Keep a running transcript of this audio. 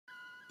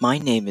My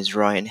name is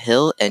Ryan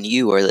Hill, and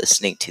you are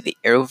listening to the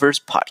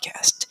Arrowverse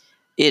podcast.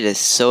 It is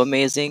so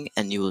amazing,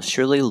 and you will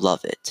surely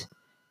love it.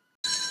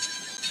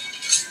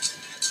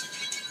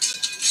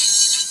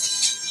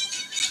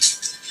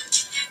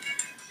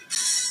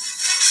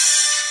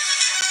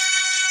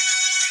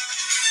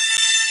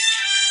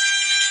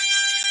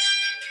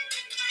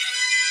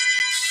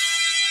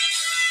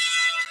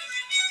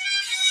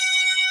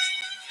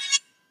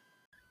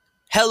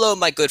 Hello,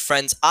 my good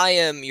friends. I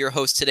am your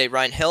host today,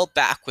 Ryan Hill,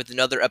 back with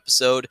another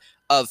episode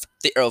of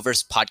the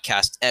Arrowverse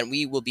podcast, and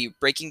we will be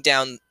breaking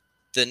down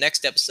the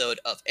next episode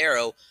of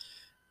Arrow,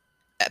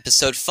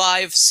 episode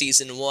 5,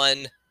 season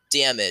 1,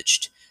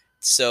 Damaged.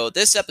 So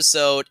this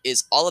episode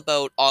is all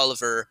about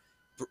Oliver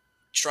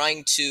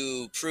trying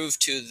to prove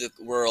to the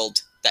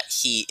world that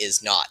he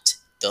is not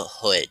the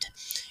Hood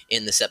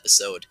in this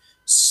episode.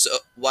 So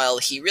while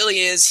he really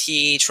is,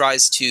 he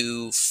tries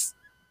to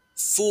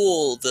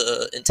fool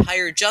the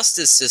entire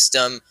justice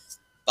system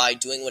by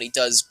doing what he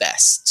does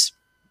best,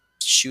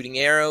 shooting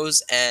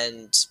arrows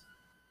and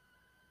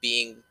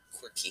being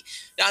quirky.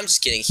 No, I'm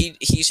just kidding.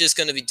 He's just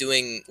going to be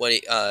doing what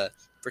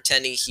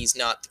pretending he's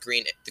not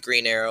the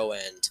Green Arrow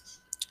and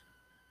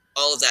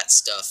all of that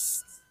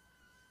stuff.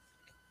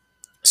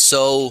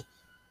 So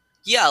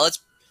yeah,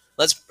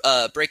 let's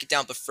break it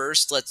down. But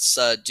first, let's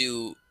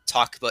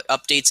talk about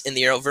updates in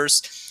the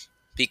Arrowverse,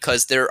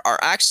 because there are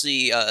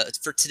actually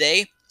for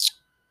today,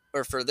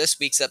 or for this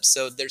week's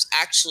episode, there's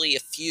actually a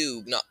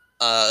few,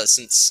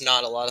 since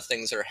not a lot of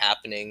things are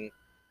happening.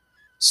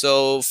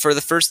 So for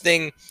the first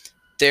thing,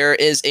 there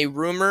is a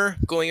rumor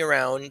going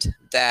around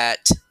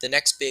that the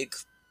next big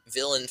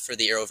villain for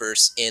the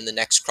Arrowverse in the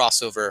next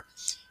crossover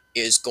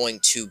is going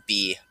to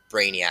be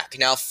Brainiac.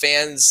 Now,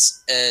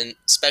 fans, and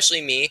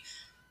especially me,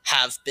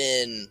 have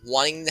been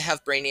wanting to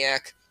have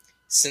Brainiac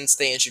since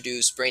they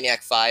introduced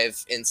Brainiac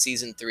 5 in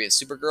Season 3 of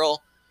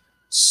Supergirl.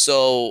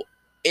 So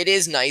it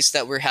is nice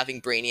that we're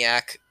having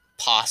Brainiac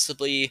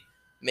possibly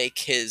make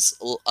his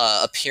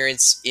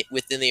appearance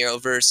within the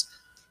Arrowverse.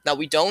 Now,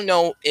 we don't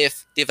know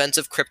if the events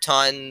of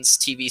Krypton's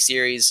TV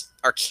series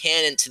are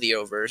canon to the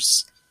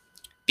Arrowverse,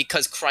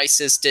 because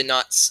Crisis did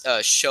not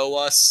show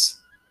us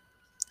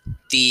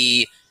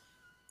the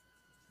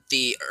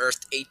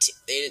Earth 18.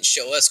 They didn't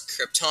show us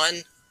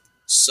Krypton,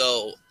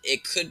 so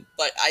it could.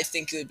 But I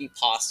think it would be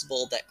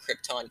possible that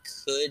Krypton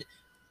could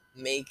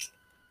make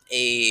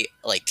a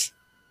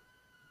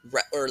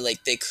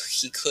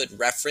he could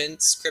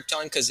reference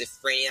Krypton, because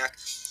if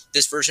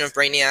this version of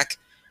Brainiac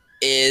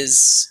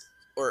is,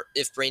 or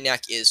if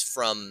Brainiac is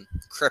from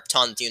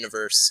Krypton's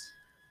universe,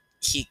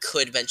 he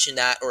could mention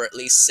that, or at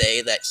least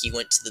say that he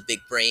went to the Big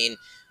Brain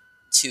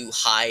to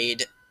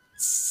hide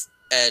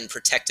and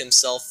protect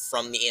himself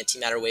from the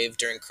antimatter wave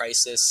during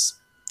Crisis.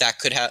 That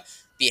could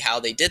be how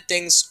they did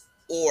things,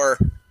 or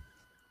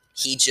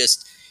he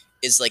just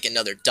is like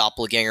another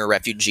doppelganger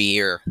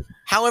refugee, or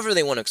however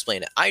they want to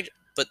explain it.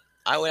 But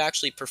I would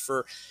actually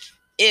prefer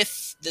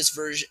if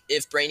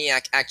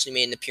Brainiac actually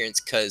made an appearance,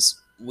 because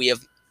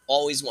we've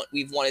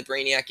wanted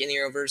Brainiac in the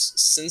Arrowverse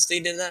since they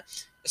did that,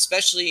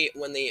 especially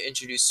when they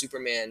introduced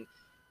Superman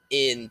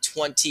in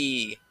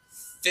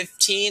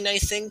 2015. I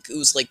think it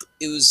was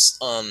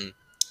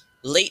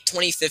late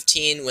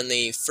 2015 when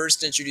they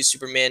first introduced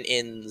Superman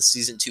in the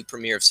season 2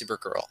 premiere of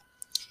Supergirl.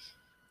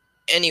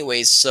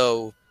 Anyways,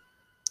 so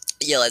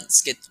yeah,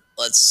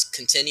 let's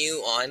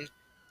continue on.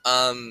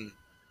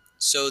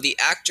 So the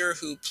actor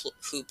who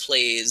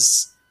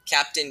plays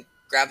Captain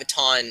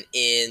Graviton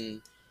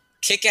in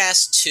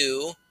Kick-Ass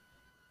 2,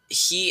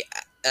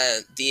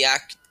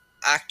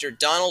 actor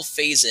Donald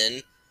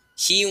Faison,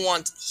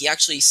 he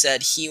actually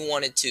said he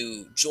wanted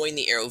to join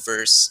the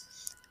Arrowverse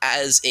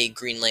as a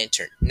Green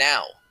Lantern.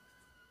 Now,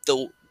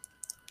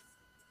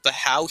 but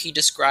how he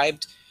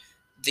described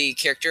the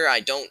character, I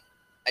don't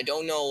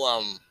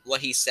know what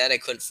he said. I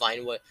couldn't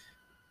find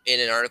in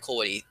an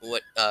article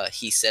what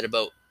he said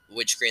about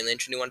which Green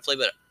Lantern he wanted to play,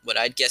 but what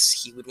I'd guess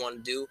he would want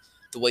to do,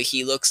 the way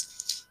he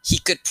looks, he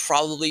could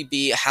probably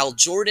be Hal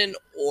Jordan,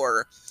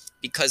 or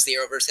because the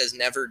Arrowverse has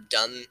never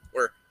done,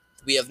 or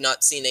we have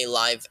not seen a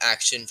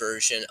live-action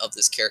version of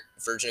this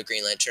version of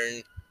Green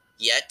Lantern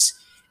yet,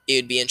 it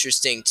would be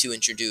interesting to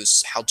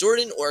introduce Hal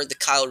Jordan or the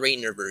Kyle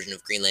Rayner version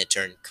of Green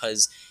Lantern,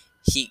 because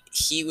he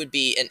would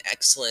be an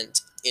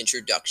excellent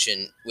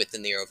introduction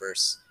within the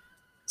Arrowverse,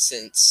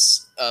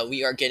 since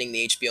we are getting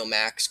the HBO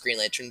Max Green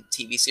Lantern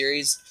TV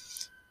series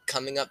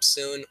coming up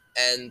soon,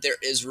 and there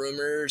is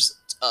rumors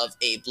of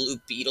a Blue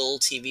Beetle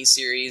TV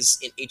series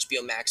in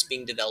HBO Max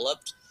being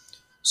developed.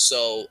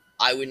 So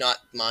I would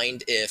not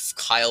mind if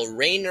Kyle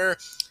Rayner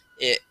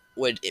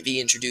would be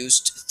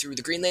introduced through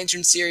the Green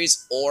Lantern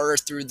series or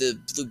through the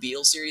Blue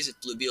Beetle series, if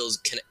Blue Beetle is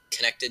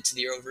connected to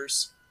the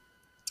Arrowverse.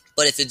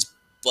 But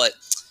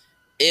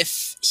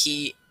if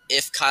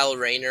Kyle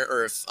Rayner,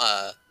 or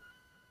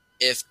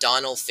if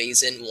Donald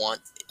Faison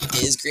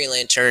is Green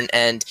Lantern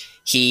and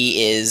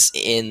he is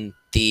in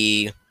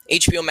the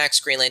HBO Max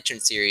Green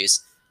Lantern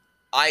series,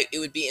 it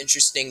would be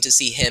interesting to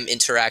see him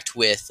interact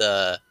with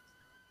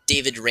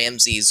David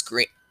Ramsey's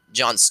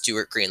Jon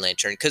Stewart Green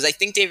Lantern, because I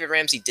think David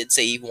Ramsey did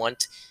say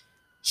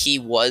he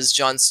was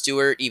Jon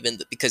Stewart, even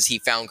because he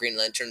found Green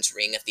Lantern's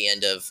ring at the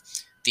end of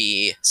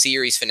the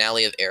series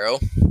finale of Arrow.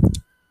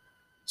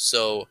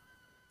 So,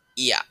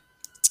 yeah.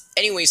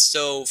 Anyway,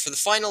 so for the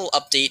final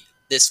update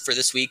for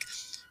this week,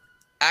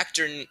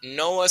 actor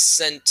Noah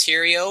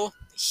Centineo,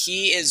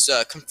 he is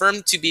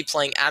confirmed to be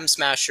playing Atom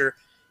Smasher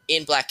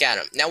in Black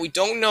Adam. Now we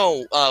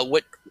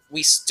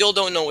still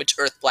don't know which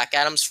Earth Black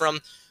Adam's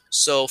from.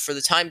 So for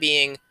the time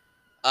being,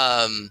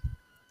 the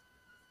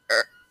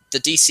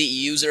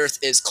DCEU's Earth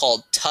is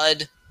called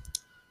TUD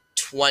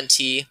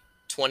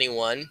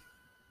 2021,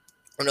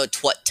 or no,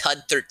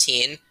 TUD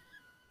 13.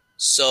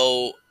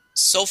 So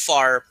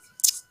far,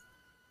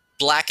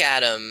 Black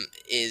Adam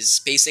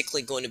is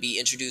basically going to be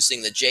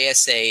introducing the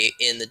JSA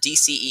in the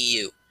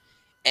DCEU,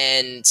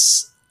 and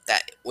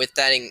that with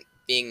that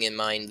being in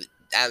mind,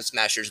 Atom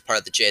Smasher is part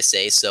of the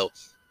JSA. So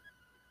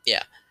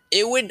yeah,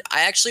 I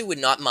actually would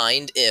not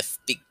mind if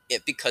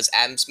because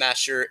Atom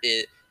Smasher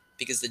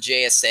because the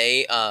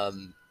JSA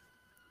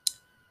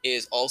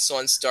is also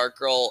on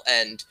Stargirl,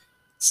 and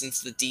since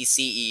the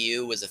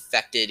DCEU was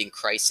affected in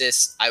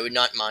Crisis, I would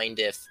not mind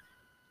if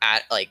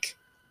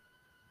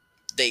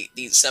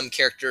some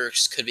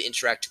characters could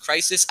interact to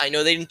Crisis. I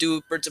know they didn't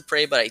do Birds of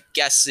Prey, but I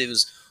guess it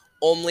was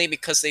only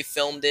because they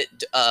filmed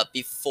it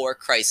before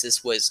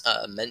Crisis was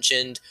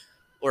mentioned,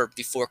 or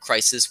before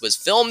Crisis was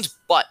filmed.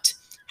 But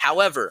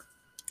however,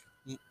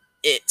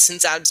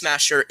 since Atom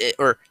Smasher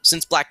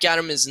since Black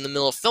Adam is in the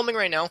middle of filming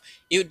right now,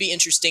 it would be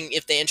interesting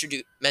if they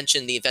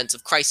mention the events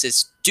of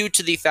Crisis, due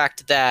to the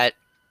fact that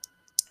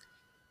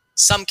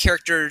some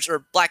characters,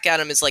 or Black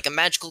Adam is like a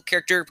magical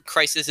character,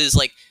 Crisis is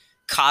like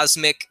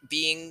cosmic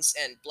beings,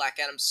 and Black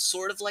Adam's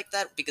sort of like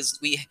that, because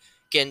we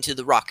get into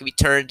the Rock of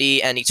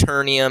Eternity and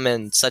Eternium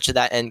and such of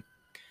that. And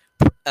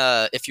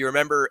if you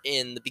remember,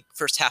 in the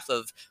first half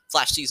of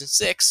Flash Season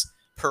 6,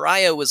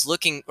 Pariah was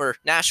looking, or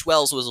Nash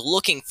Wells was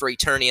looking for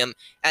Eternium,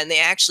 and they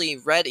actually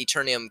read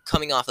Eternium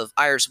coming off of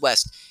Iris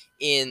West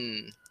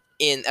in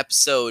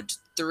episode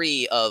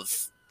 3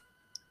 of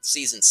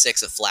Season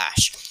 6 of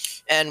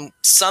Flash. And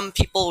some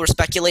people were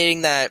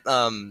speculating that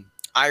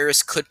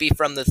Iris could be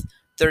from the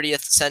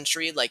 30th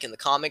century, like in the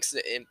comics.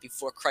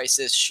 Before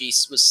Crisis, she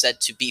was said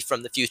to be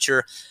from the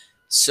future.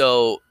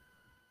 So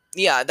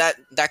yeah,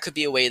 that could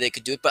be a way they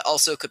could do it, but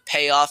also it could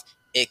pay off.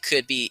 It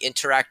could be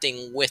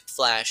interacting with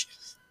Flash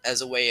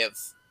as a way of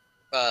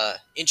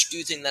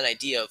introducing that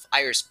idea of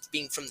Iris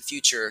being from the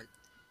future,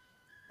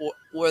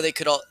 or they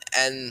could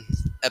end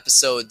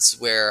episodes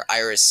where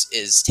Iris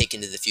is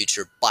taken to the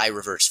future by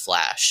Reverse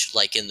Flash,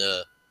 like in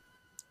the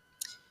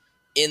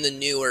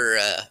newer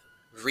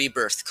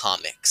Rebirth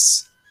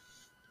comics.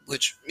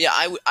 Which, yeah,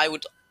 I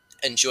would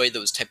enjoy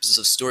those types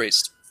of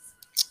stories.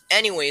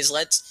 Anyways,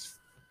 let's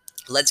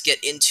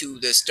get into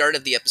the start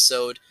of the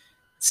episode,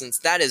 since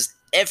that is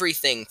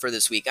everything for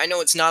this week. I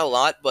know it's not a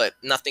lot, but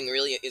nothing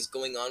really is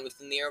going on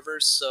within the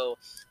Arrowverse, so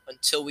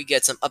until we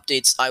get some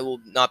updates, I will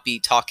not be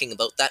talking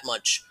about that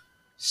much.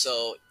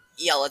 So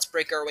yeah, let's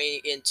break our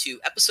way into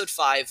episode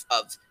 5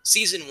 of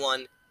season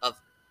 1 of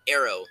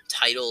Arrow,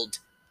 titled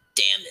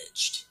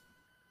Damaged.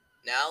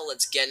 Now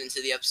let's get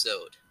into the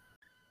episode.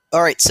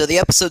 Alright, so the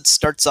episode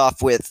starts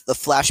off with the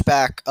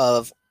flashback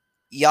of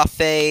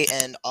Yaffe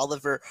and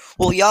Oliver.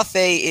 Well,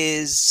 Yaffe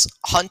is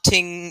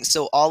hunting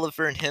so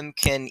Oliver and him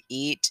can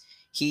eat.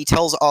 He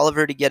tells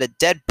Oliver to get a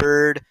dead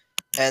bird,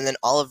 and then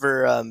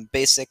Oliver,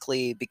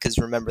 basically, because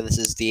remember, this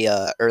is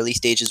the early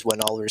stages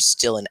when Oliver's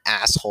still an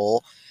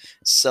asshole,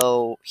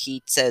 so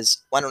he says,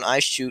 why don't I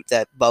shoot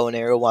that bow and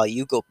arrow while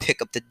you go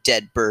pick up the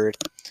dead bird?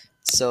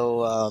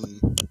 So,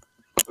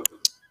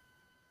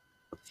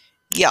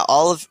 yeah,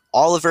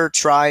 Oliver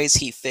tries,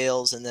 he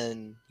fails, and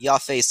then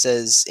Yaffe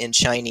says in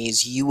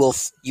Chinese, you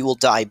will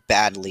die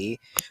badly,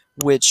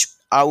 which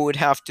I would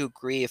have to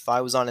agree. If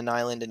I was on an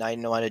island and I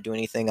didn't know how to do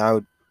anything, I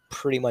would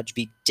pretty much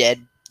be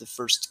dead the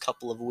first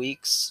couple of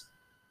weeks.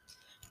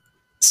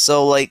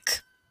 So,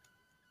 like,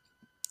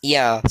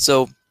 yeah,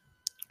 so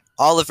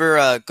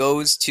Oliver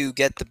goes to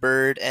get the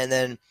bird, and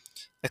then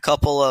a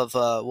couple of,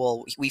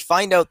 we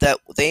find out that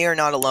they are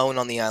not alone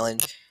on the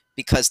island,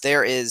 because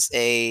there are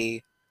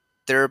a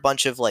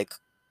bunch of, like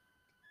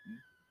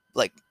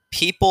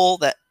people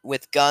that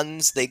with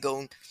guns. They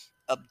go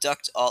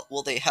abduct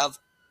they have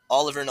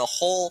Oliver in a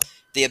hole,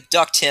 they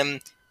abduct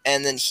him,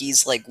 and then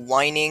he's like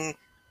whining.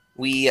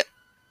 We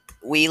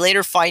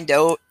later find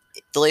out,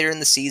 later in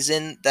the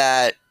season,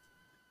 that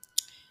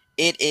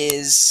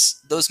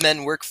those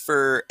men work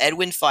for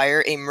Edwin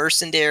Fire, a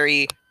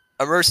mercenary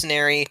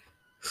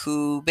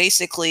who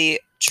basically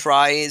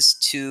tries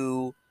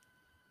to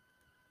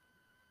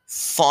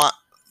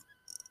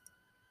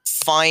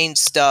find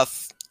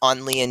stuff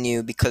on Lian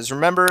Yu, because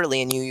remember,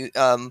 Lian Yu,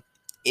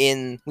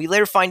 we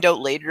later find out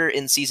later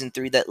in season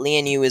 3 that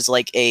Lian Yu is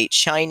like a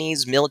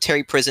Chinese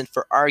military prison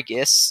for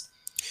Argus.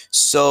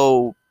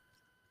 So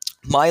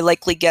My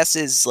likely guess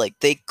is like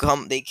they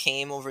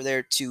came over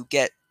there to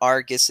get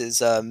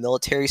Argus's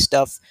military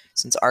stuff,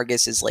 since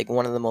Argus is like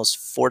one of the most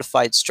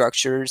fortified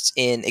structures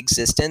in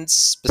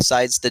existence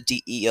besides the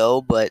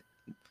DEO. But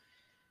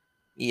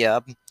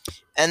yeah,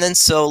 and then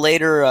so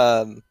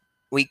later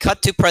we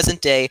cut to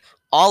present day.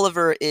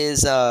 Oliver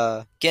is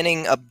um,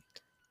 getting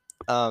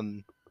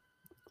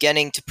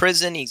to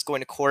prison. He's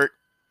going to court,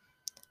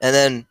 and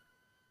then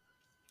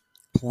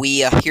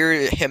we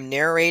hear him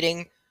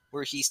narrating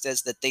where he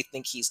says that they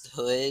think he's the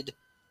Hood,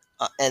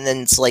 and then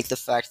it's like the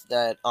fact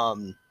that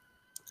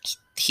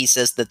he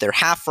says that they're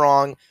half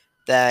wrong,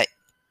 that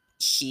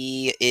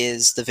he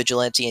is the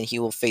vigilante and he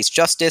will face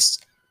justice.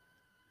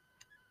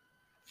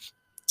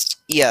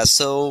 Yeah,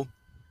 so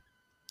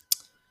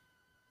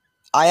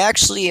I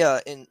actually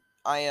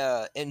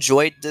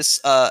enjoyed this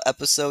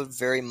episode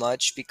very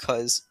much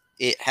because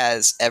it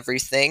has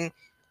everything.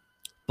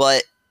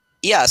 But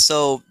yeah,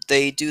 so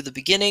they do the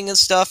beginning and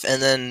stuff,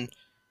 and then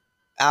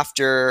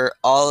after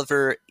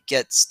Oliver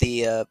gets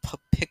the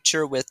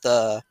picture with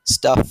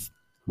stuff,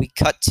 we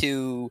cut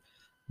to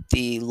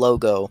the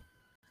logo.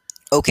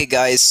 Okay,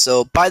 guys.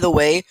 So by the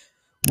way,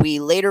 we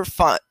later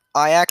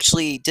I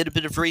actually did a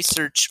bit of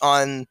research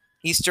on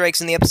Easter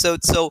eggs in the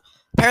episode. So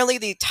apparently,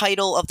 the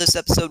title of this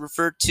episode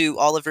referred to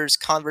Oliver's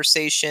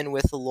conversation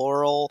with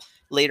Laurel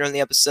later in the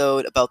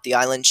episode about the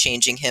island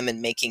changing him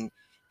and making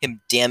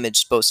him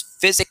damaged both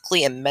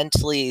physically and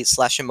mentally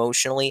slash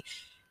emotionally.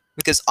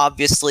 Because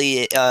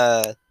obviously,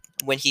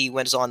 when he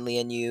went on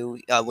Lian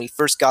when he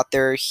first got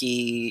there,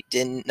 he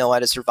didn't know how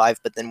to survive.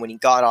 But then when he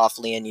got off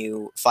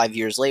Lian 5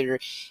 years later,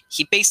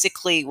 he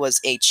basically was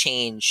a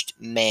changed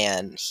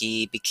man.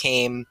 He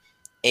became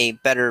a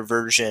better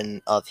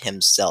version of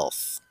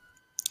himself.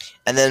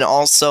 And then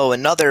also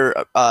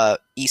another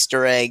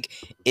Easter egg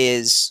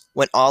is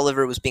when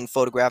Oliver was being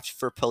photographed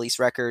for police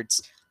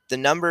records, the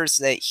numbers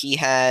that he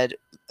had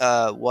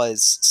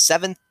was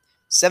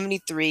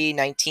 73,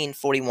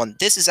 1941.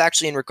 This is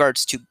actually in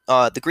regards to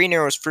the Green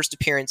Arrow's first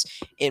appearance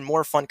in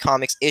More Fun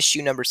Comics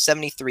issue number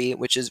 73,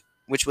 which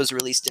was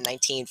released in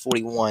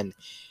 1941,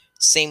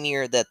 same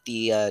year that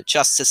the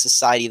Justice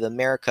Society of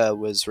America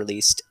was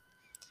released.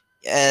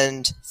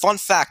 And fun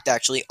fact,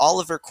 actually,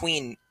 Oliver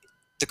Queen,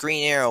 the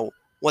Green Arrow,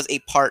 was a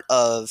part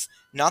of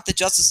not the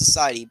Justice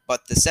Society,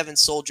 but the Seven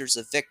Soldiers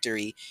of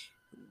Victory,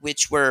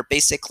 which were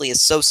basically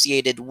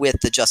associated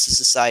with the Justice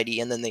Society,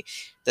 and then the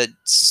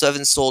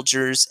Seven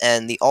Soldiers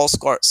and the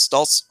All-Star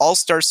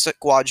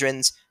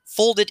Squadrons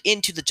folded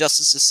into the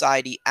Justice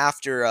Society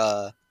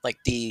after like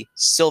the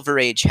Silver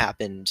Age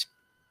happened,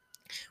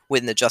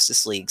 when the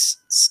Justice Leagues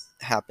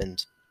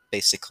happened,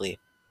 basically.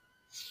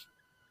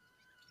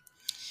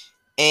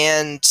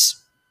 And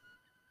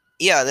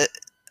yeah,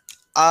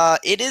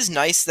 it is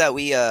nice that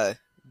we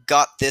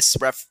got this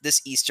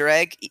Easter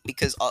egg,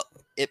 because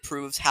it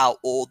proves how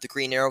old the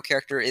Green Arrow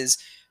character is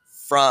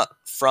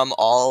from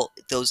all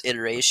those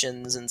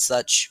iterations and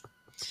such.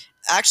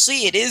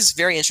 Actually, it is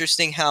very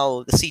interesting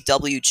how the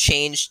CW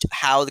changed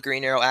how the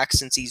Green Arrow acts,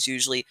 since he's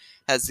usually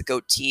has the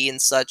goatee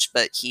and such,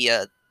 but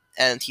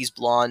he's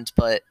blonde.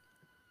 But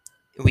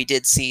we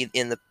did see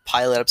in the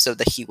pilot episode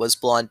that he was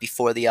blonde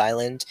before the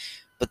island,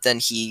 but then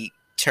he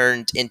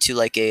turned into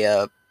like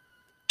a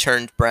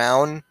turned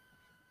brown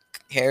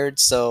haired.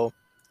 So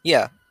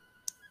yeah,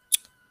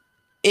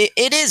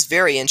 it is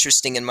very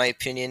interesting in my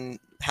opinion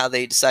how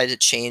they decided to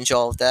change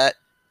all of that.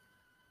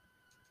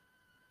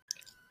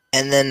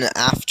 And then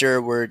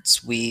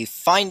afterwards we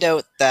find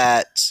out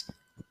that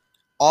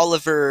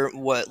Oliver,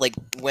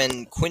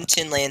 when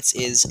Quentin Lance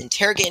is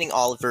interrogating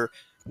Oliver,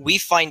 we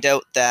find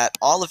out that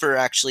Oliver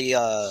actually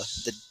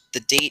the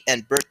date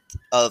and birth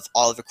of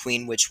Oliver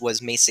Queen, which was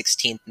May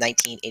 16th,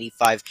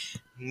 1985,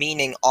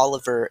 meaning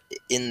Oliver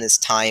in this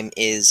time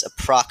is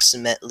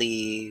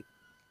approximately,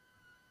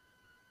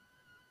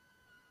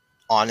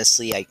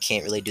 honestly, I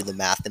can't really do the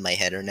math in my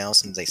head right now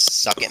since I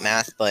suck at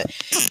math. But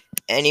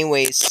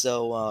anyways,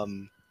 so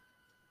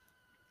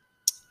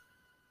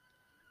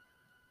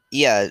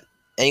yeah.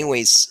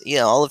 Anyways,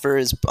 yeah, Oliver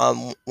is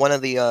one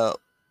of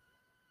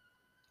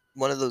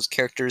those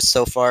characters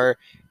so far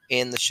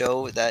in the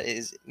show that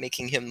is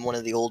making him one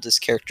of the oldest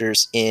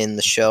characters in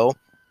the show.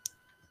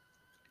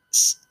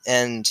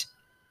 And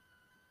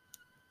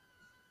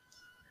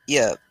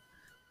yeah,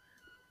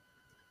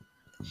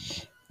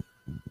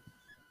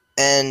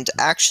 and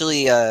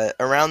actually,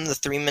 around the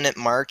 3-minute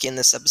mark in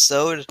this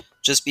episode,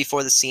 just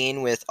before the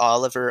scene with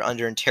Oliver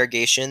under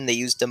interrogation, they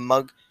used a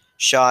mug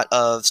shot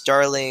of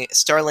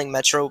Starling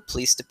Metro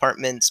Police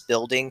Department's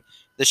building.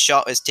 The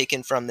shot was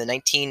taken from the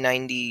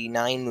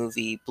 1999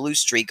 movie Blue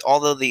Streak,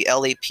 although the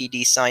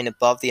LAPD sign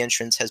above the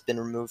entrance has been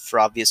removed for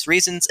obvious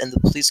reasons, and the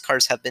police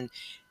cars have been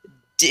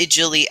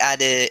digitally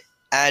added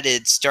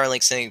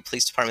Starlink City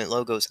Police Department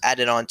logos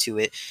added onto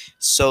it,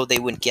 so they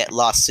wouldn't get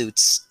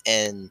lawsuits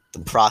in the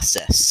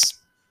process.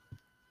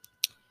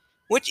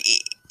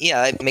 Which,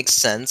 yeah, it makes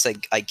sense,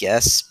 I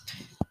guess.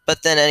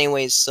 But then,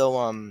 anyways,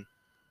 so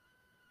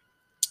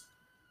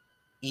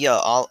yeah,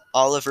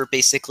 Oliver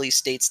basically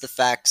states the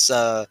facts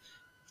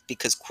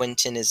because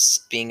Quentin is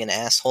being an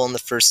asshole in the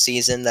first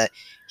season that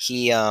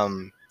he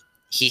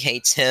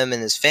hates him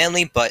and his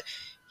family, but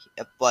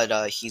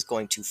he's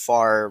going too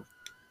far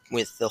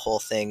with the whole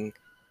thing.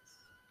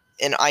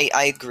 And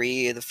I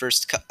agree. The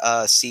first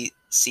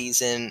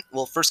season,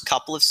 well, first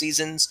couple of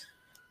seasons,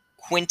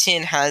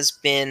 Quentin has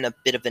been a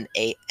bit of an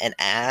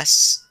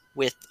ass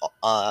with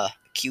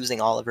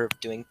accusing Oliver of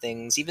doing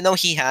things, even though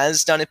he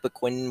has done it. But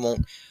Quentin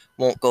won't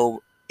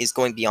is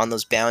going beyond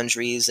those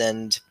boundaries,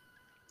 and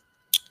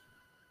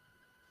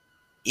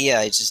yeah,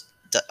 I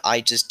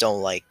just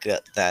don't like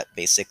that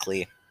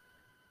basically.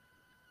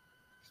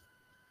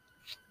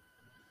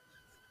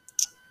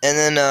 And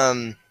then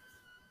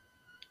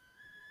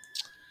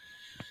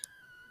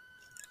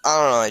I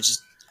don't know.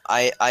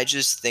 I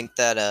just think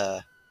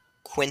that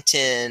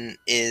Quentin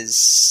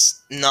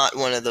is not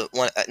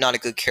not a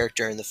good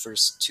character in the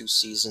first two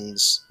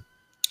seasons.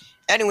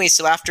 Anyway,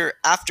 so after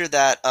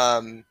that,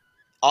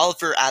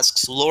 Oliver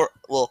asks Laurel.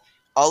 Well,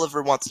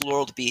 Oliver wants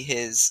Laurel to be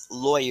his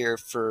lawyer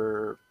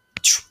for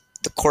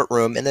the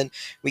courtroom, and then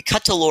we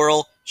cut to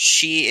Laurel.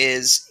 She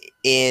is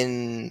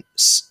in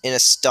a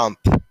stump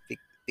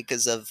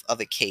because of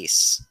a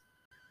case,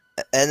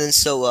 and then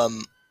so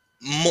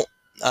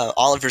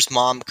Oliver's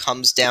mom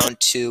comes down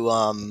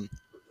to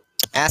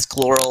ask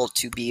Laurel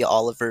to be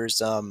Oliver's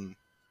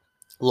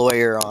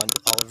lawyer on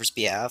Oliver's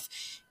behalf,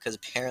 because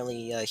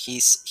apparently he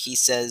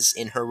says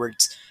in her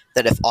words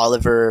that if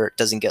Oliver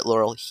doesn't get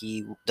Laurel,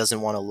 he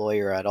doesn't want a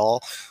lawyer at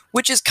all,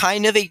 which is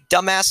kind of a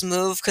dumbass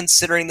move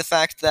considering the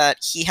fact that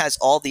he has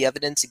all the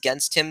evidence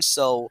against him.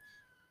 So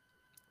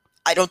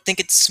I don't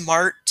think it's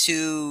smart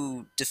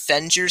to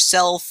defend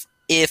yourself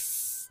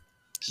if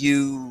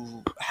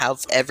you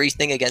have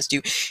everything against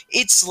you.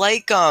 It's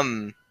like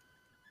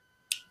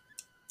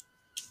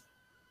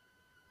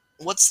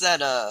what's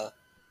that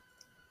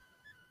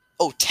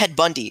oh, Ted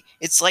Bundy.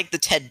 It's like the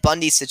Ted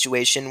Bundy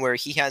situation where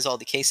he has all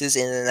the cases.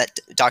 In that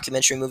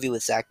documentary movie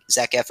with Zac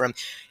Efron,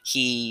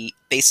 he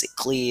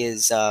basically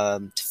is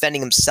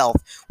defending himself,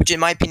 which in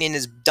my opinion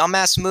is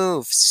dumbass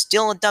move.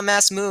 Still a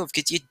dumbass move,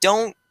 because you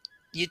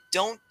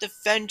don't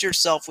defend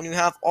yourself when you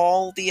have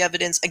all the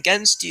evidence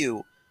against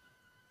you.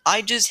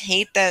 I just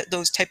hate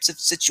those types of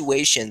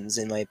situations,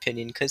 in my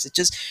opinion, because it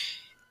just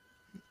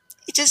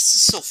is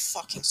so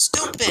fucking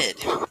stupid.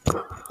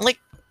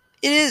 Like,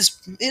 it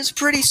is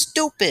pretty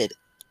stupid.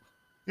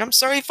 And I'm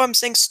sorry if I'm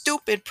saying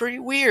stupid, pretty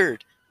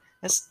weird.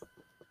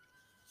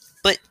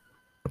 But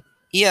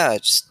yeah,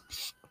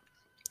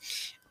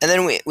 and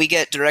then we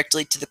get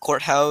directly to the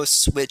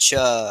courthouse, which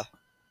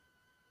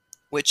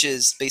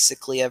is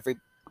basically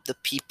the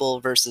people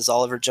versus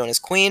Oliver Jonas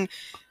Queen.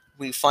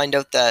 We find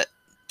out that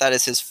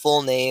is his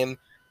full name.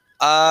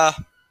 I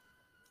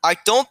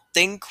don't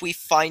think we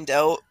find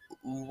out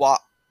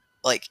what,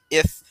 like,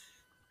 if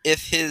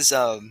his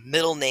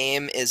middle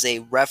name is a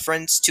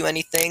reference to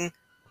anything.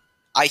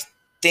 I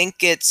think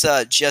it's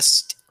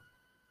just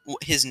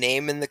his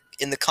name in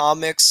the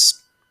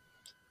comics,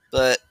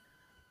 but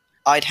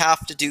I'd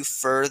have to do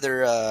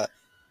further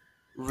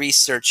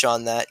research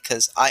on that,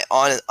 because I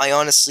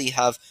honestly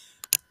have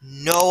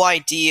no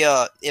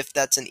idea if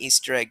that's an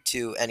Easter egg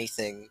to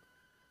anything.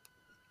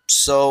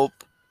 So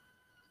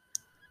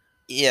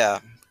yeah,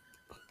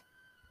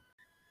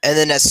 and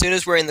then as soon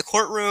as we're in the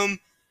courtroom,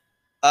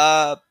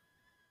 uh,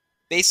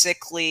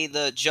 basically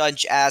the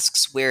judge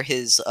asks where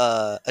his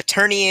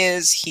attorney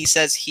is. He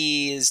says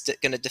he is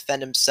going to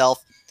defend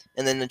himself,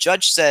 and then the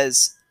judge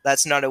says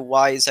that's not a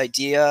wise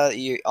idea.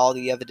 All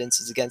the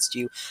evidence is against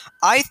you.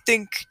 I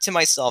think to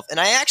myself, and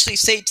I actually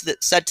said to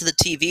the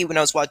TV when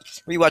I was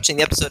rewatching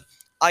the episode,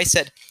 I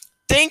said,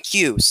 "Thank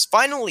you.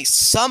 Finally,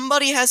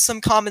 somebody has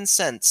some common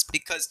sense."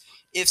 Because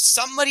if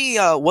somebody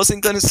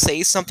wasn't going to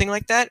say something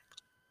like that,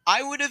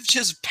 I would have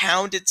just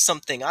pounded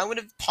something. I would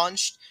have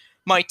punched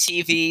my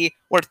TV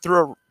or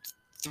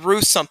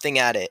threw something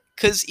at it,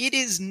 because it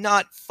is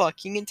not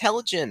fucking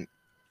intelligent.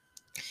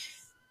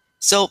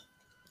 So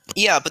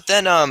yeah, but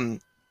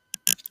then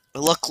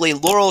luckily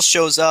Laurel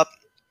shows up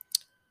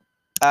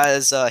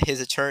as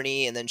his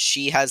attorney, and then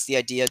she has the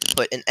idea to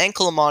put an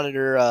ankle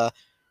monitor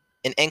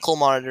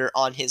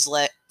on his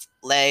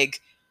leg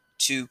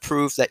to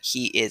prove that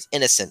he is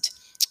innocent.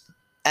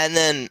 And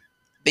then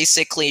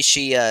basically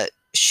she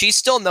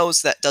still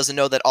doesn't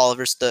know that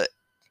Oliver's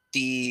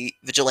the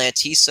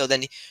vigilante. So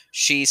then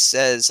she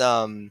says,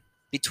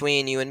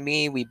 between you and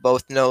me, we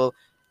both know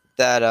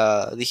that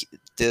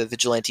the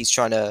vigilante's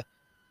trying to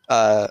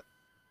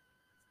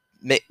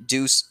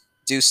do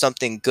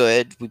something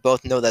good. We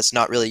both know that's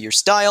not really your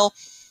style.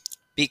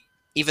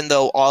 Even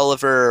though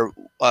Oliver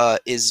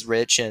is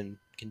rich and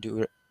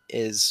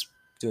is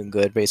doing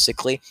good,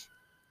 basically.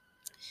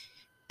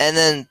 And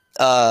then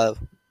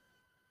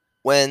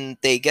when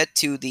they get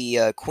to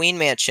the Queen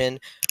Mansion,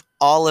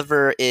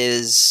 Oliver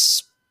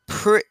is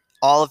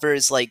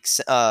like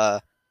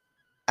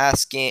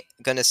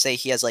gonna say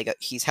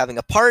he's having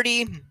a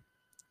party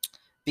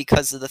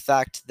because of the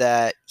fact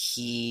that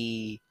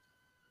he's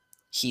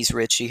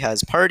rich. He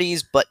has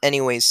parties, but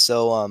anyways,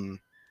 so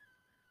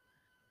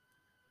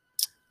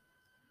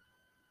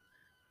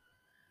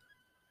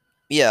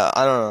yeah,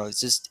 I don't know. It's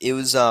just it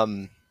was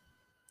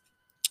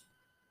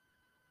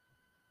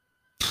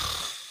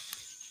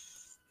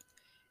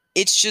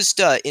it's just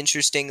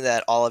interesting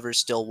that Oliver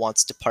still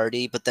wants to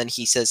party, but then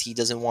he says he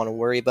doesn't want to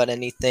worry about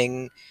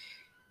anything,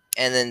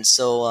 and then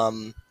so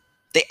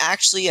they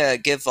actually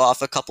give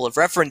off a couple of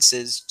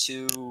references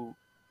to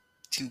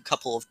a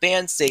couple of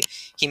bands.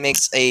 He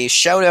makes a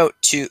shout out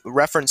to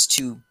reference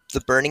to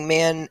the Burning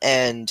Man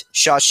and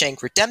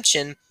Shawshank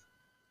Redemption,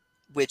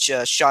 which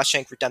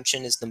Shawshank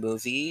Redemption is the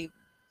movie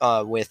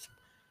with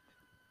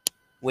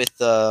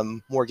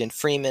Morgan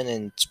Freeman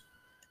and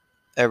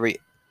every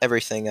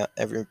every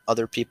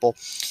other people,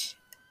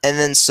 and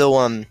then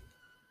so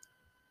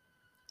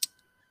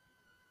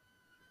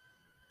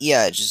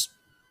yeah, just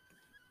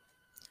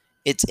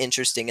it's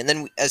interesting. And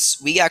then as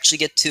we actually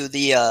get to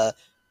the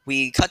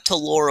we cut to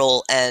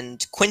Laurel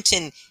and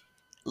Quentin.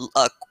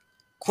 Uh,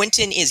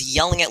 Quentin is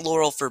yelling at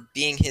Laurel for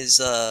being his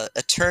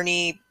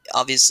attorney,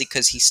 obviously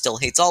because he still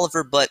hates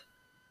Oliver. But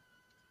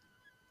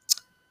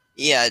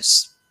yeah,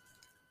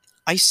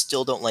 I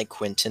still don't like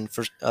Quentin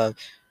for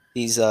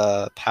these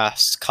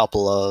past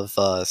couple of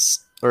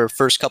or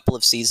first couple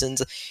of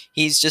seasons.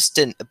 He's just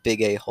a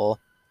big a-hole.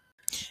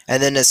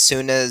 And then as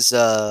soon as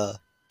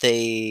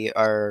they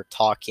are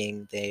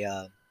talking, they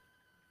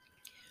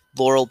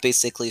Laurel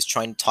basically is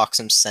trying to talk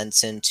some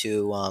sense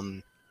into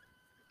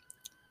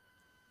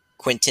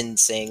Quentin,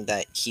 saying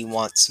that he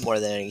wants more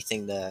than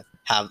anything to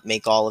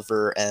make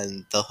Oliver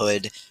and the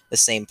Hood the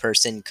same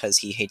person because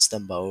he hates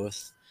them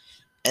both.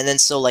 And then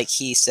so like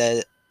he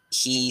said,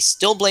 he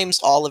still blames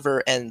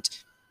Oliver and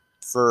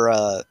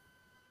for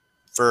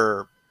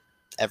for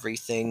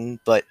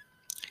everything, but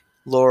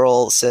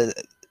Laurel said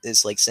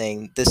is like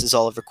saying this is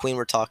Oliver Queen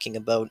we're talking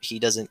about. He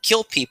doesn't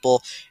kill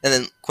people, and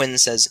then Quinn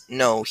says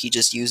no, he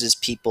just uses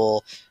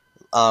people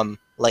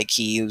like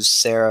he used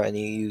Sarah and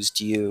he used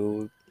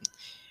you.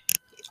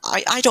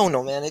 I don't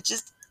know, man. It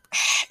just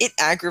it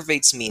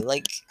aggravates me.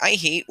 Like I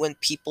hate when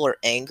people are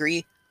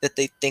angry that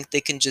they think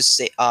they can just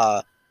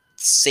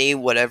say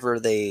whatever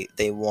they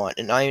want.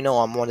 And I know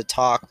I'm want to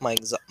talk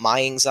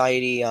my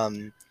anxiety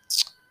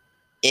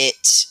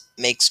it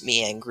makes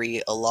me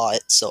angry a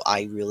lot, so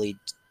I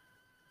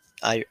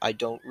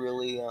don't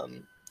really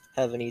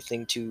have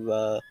anything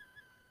to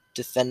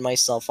defend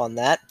myself on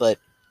that, but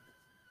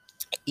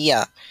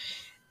yeah.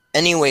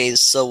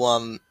 Anyways,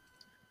 so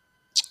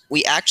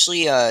we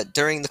actually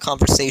during the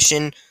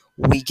conversation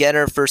we get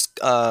our first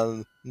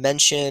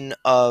mention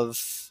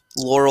of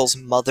Laurel's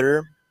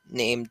mother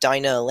named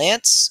Dinah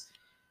Lance.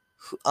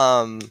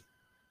 Um,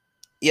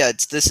 yeah,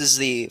 this is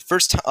the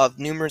first of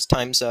numerous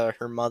times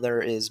her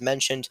mother is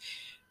mentioned,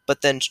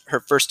 but then her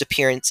first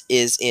appearance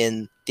is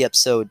in the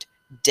episode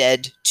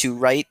 "Dead to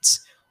Rights,"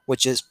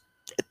 which is,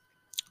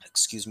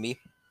 excuse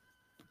me.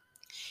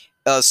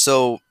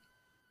 So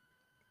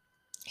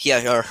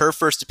yeah, her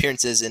first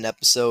appearance is in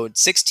episode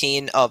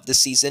 16 of the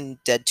season,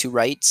 "Dead to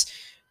Rights,"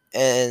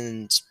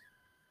 and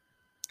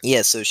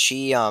yeah, so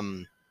she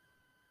has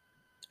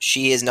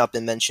not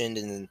been mentioned,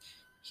 and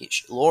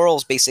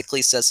Laurel's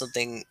basically says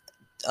something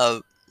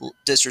of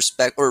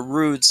disrespect or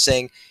rude,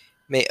 saying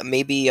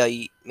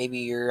maybe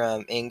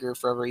your anger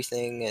for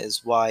everything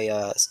is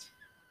why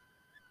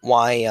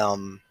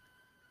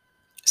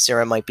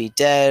Sarah might be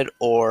dead,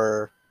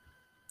 or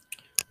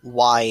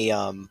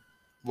why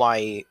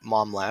why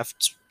mom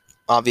left.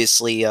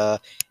 Obviously,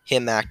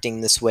 him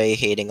acting this way,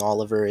 hating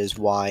Oliver, is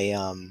why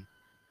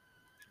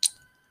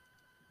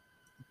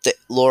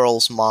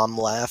Laurel's mom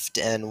left,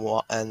 and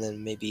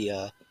then maybe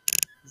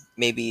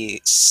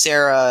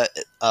Sarah.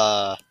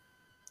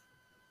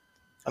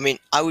 I mean,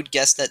 I would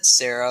guess that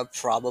Sarah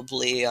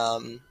probably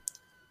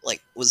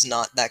like was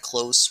not that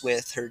close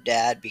with her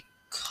dad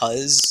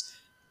because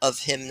of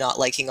him not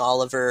liking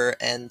Oliver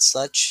and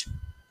such.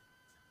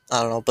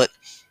 I don't know, but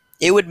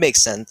it would make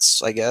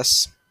sense, I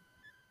guess.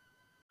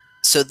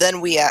 So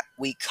then we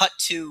cut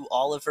to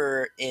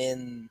Oliver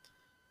in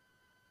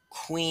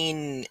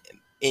Queen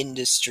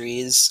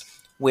Industries,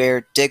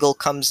 where Diggle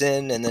comes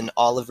in, and then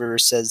Oliver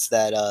says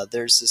that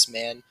there's this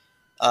man,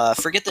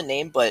 forget the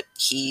name, but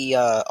he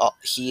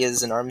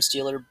is an arms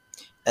dealer,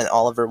 and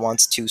Oliver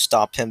wants to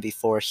stop him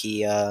before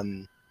he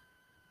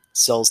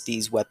sells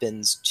these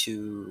weapons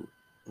to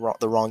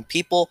the wrong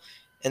people.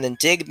 And then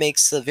Dig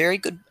makes a very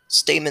good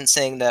statement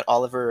saying that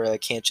Oliver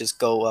can't just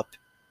go up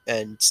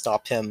and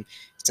stop him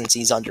since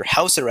he's under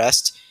house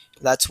arrest.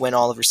 That's when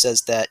Oliver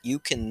says that you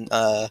can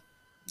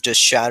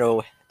just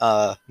shadow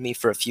me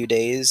for a few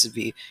days,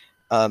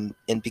 and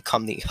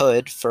become the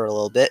Hood for a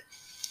little bit.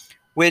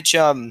 Which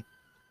I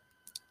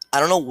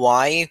don't know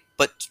why,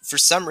 but for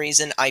some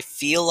reason I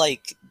feel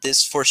like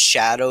this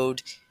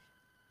foreshadowed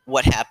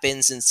what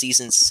happens in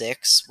season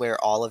 6,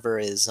 where Oliver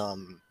is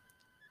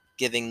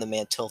giving the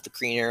mantle of the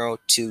Green Arrow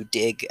to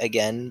Dig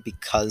again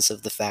because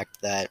of the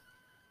fact that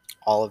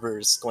Oliver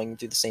is going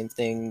through the same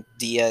thing.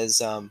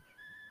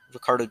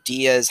 Ricardo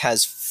Diaz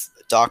has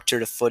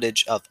doctored a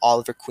footage of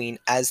Oliver Queen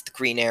as the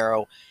Green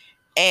Arrow,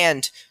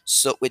 and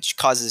so which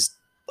causes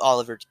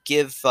Oliver to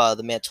give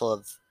the mantle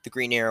of the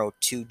Green Arrow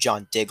to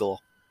John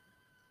Diggle.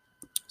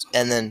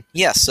 And then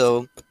yeah,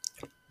 so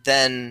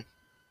then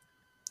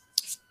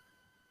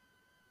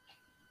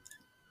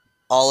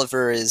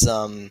Oliver is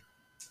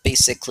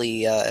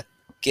basically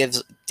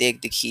gives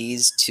Dig the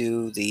keys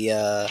to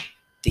the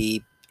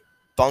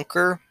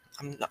bunker.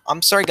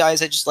 I'm sorry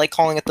guys, I just like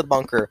calling it the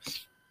bunker.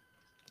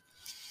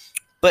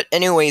 But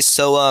anyways,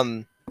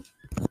 so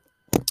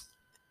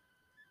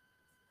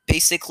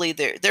basically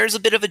there's a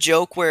bit of a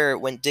joke where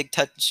when Dig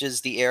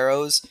touches the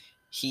arrows,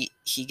 he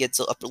gets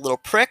a little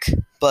prick,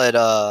 but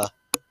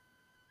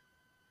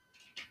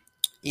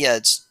yeah,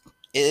 it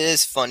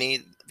is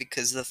funny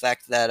because of the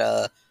fact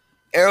that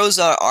arrows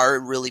are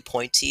really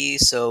pointy,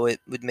 so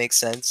it would make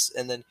sense.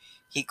 And then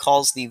he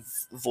calls the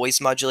voice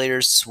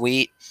modulators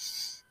sweet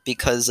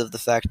because of the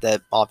fact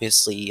that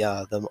obviously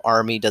the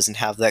army doesn't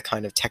have that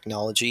kind of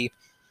technology.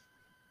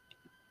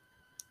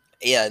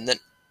 Yeah, and then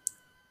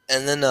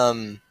and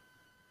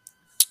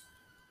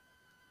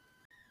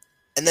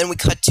then we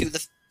cut to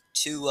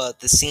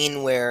the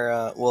scene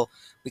where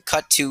we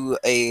cut to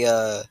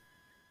a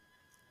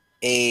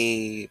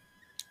a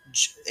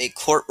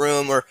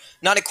courtroom, or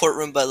not a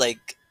courtroom, but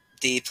like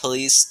the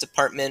police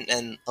department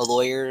and a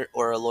lawyer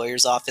or a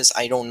lawyer's office.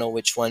 I don't know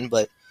which one,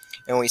 but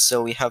anyway,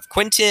 so we have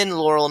Quentin,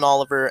 Laurel, and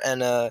Oliver,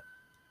 and a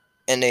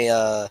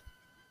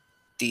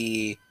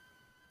the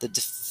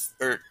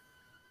or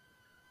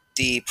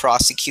the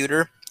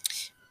prosecutor,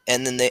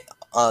 and then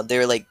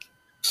they're like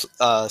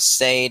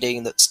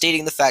stating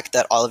the fact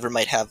that Oliver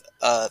might have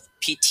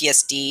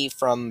PTSD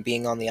from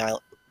being on the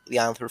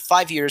island for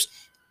 5 years,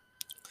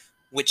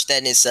 which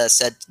then is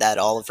said that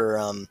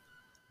Oliver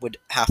would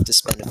have to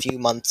spend a few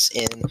months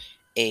in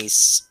a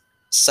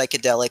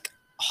psychedelic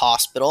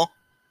hospital,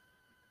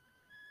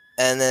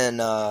 and then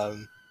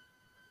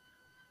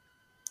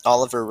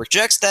Oliver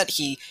rejects that.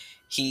 He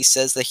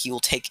says that he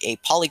will take a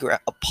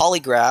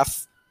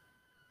polygraph,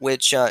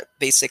 which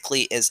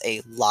basically is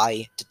a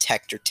lie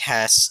detector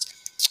test.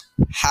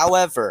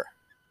 However,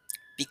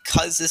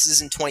 because this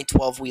is in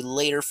 2012, we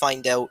later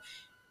find out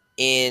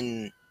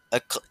in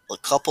a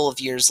couple of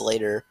years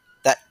later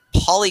that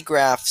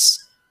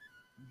polygraphs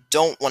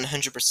don't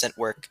 100%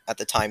 work at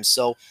the time.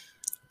 So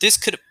this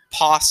could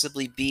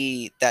possibly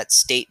be that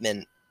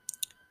statement.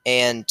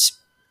 And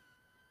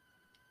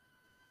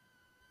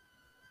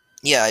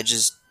yeah,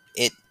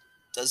 it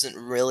doesn't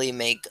really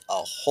make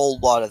a whole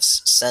lot of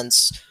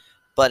sense.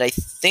 But I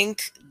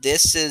think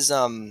this is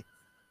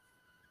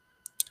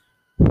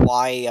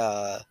why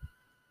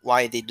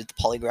they did the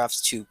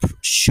polygraphs, to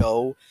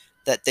show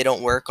that they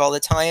don't work all the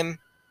time.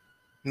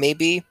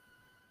 Maybe.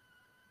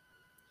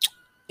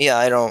 Yeah,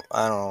 I don't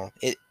know.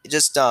 It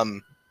just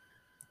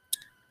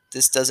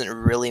this doesn't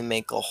really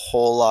make a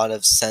whole lot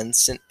of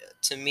sense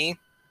to me.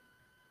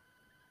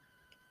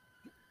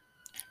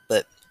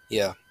 But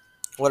yeah,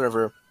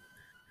 whatever.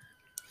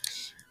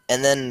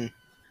 And then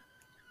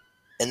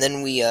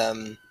we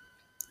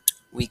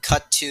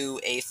cut to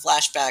a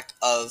flashback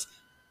of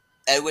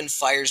Edwin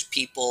Fire's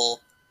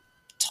people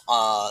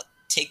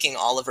taking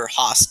Oliver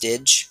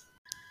hostage,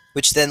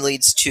 which then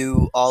leads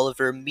to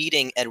Oliver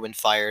meeting Edwin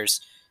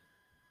Fires.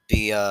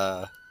 Be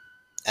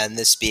And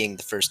this being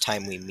the first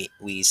time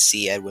we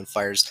see Edwin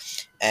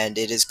Fires, and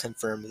it is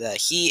confirmed that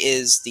he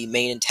is the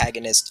main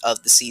antagonist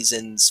of the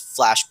season's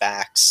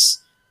flashbacks.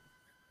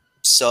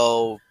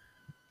 So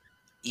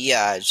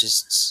yeah,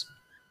 just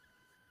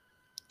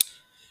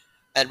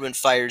Edwin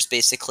Fires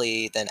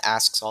basically then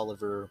asks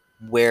Oliver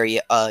where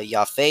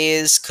Yafei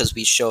is, because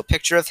we show a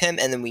picture of him,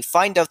 and then we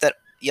find out that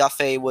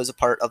Yafei was a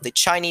part of the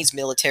Chinese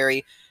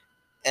military,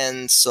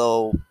 and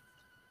so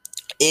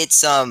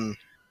it's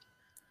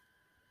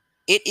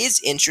it is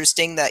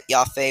interesting that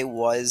Yafei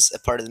was a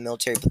part of the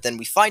military, but then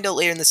we find out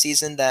later in the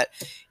season that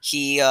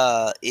he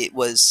it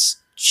was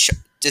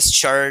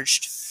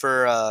discharged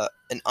for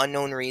an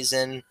unknown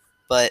reason.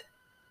 But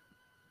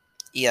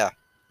yeah.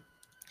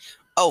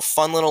 Oh,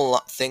 fun little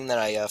thing that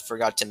I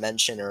forgot to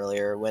mention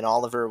earlier, when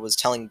Oliver was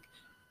telling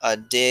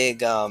Dig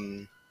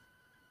to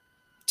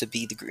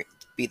be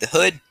the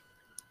Hood.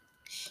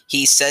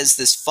 He says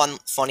this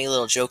funny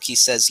little joke. He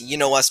says, "You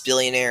know us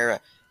billionaire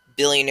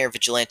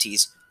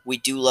vigilantes. We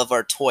do love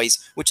our toys,"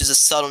 which is a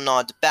subtle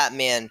nod to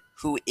Batman,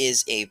 who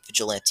is a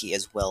vigilante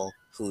as well,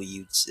 who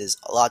uses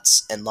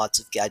lots and lots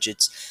of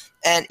gadgets.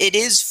 And it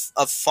is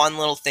a fun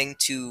little thing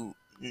to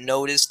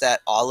notice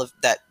that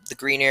the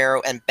Green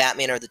Arrow and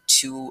Batman are the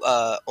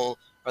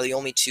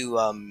only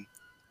two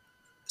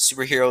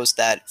superheroes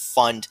that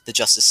fund the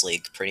Justice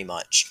League, pretty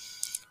much,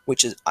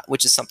 which is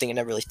something I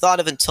never really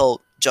thought of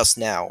until just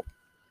now.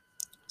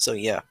 So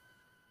yeah,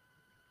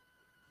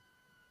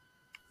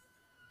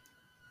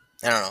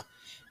 I don't know.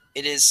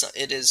 It is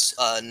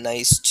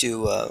nice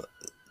to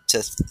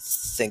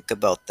think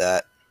about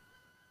that.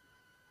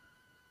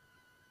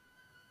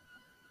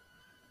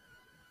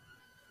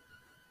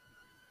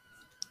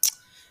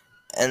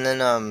 And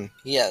then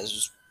yeah,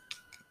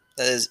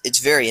 it's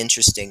very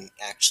interesting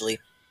actually.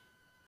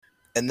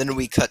 And then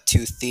we cut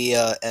to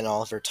Thea and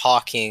Oliver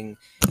talking.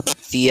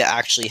 Thea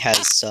actually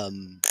has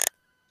some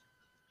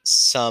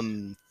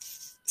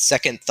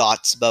second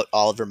thoughts about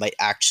Oliver might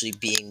actually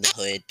being the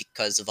Hood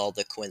because of all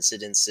the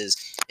coincidences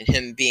and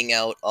him being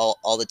out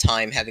all the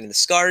time having the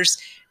scars,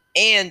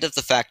 and of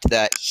the fact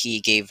that he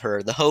gave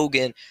her the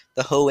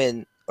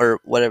Hoenn, or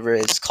whatever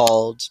it's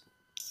called,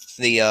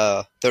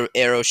 the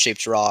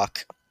arrow-shaped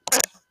rock.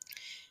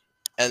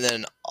 And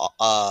then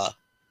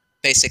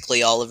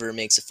basically Oliver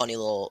makes a funny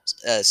little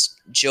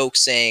joke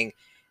saying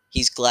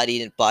he's glad he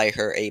didn't buy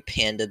her a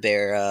panda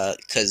bear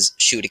because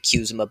she would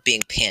accuse him of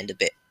being Panda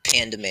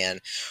Man.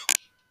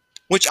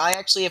 Which I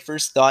actually at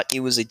first thought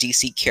it was a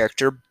DC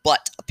character,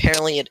 but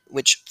apparently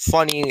which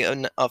funny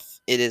enough,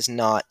 it is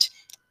not.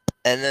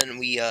 And then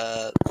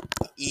yeah,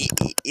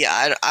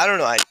 I don't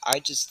know. I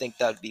just think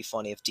that would be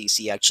funny if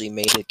DC actually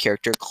made a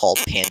character called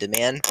Panda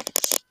Man,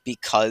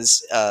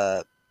 because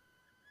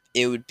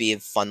it would be a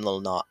fun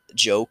little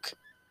joke,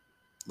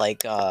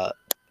 like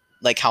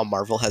how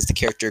Marvel has the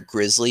character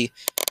Grizzly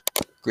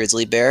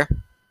Bear.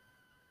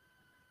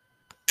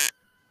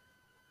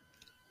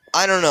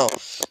 I don't know.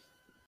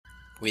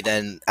 We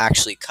then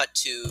actually cut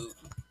to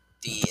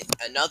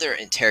another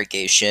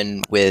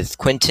interrogation with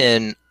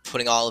Quentin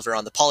putting Oliver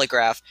on the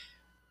polygraph,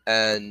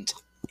 and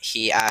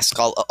he asked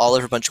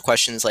Oliver a bunch of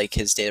questions like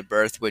his date of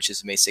birth, which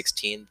is May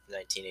 16th,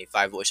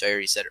 1985, which I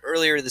already said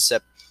earlier this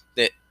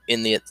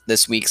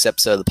week's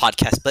episode of the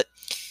podcast. But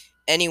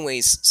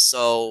anyways,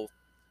 so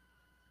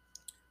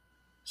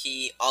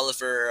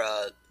Oliver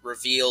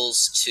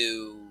reveals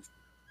to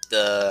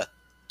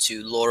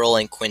Laurel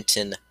and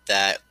Quentin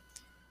that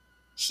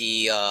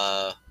he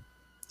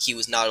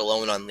was not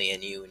alone on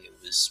Lian-Yu, and he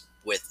was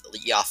with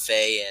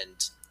Yafei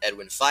and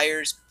Edwin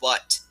Fires,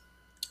 but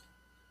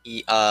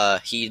he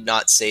did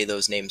not say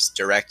those names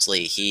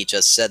directly. He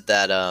just said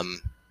that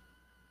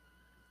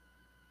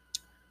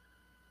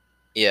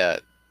yeah,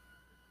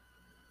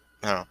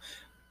 I don't know,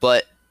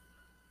 but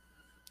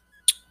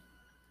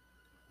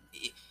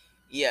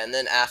yeah, and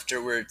then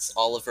afterwards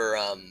Oliver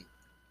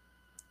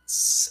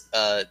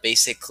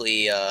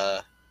basically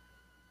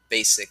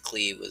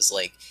was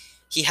like,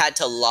 he had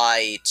to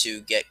lie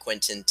to get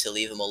Quentin to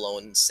leave him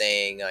alone,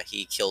 saying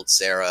he killed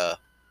Sarah,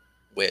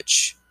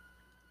 which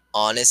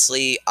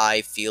honestly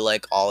I feel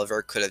like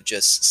Oliver could have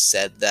just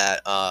said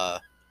that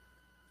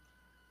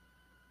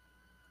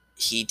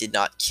he did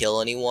not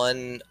kill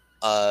anyone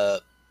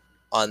on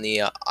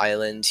the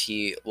island.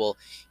 He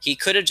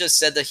could have just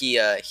said that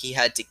he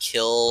had to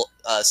kill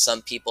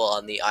some people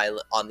on the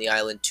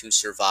island to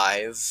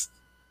survive,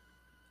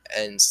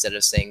 instead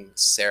of saying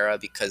Sarah,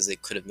 because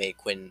it could have made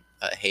Quinn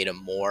hate him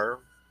more,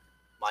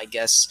 my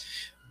guess.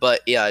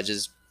 But yeah, I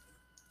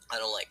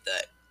don't like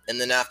that. And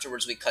then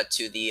afterwards we cut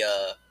to the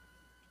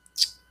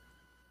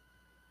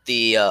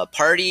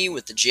party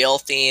with the jail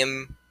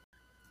theme,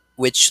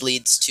 which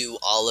leads to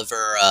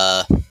Oliver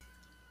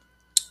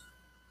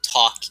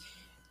talk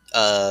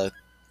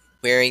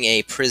wearing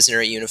a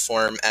prisoner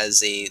uniform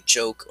as a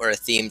joke or a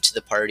theme to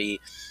the party.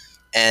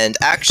 And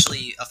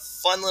actually, a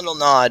fun little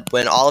nod,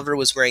 when Oliver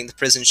was wearing the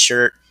prison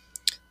shirt,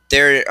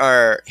 there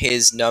are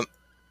his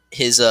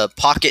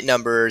pocket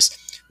numbers,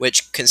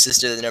 which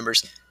consisted of the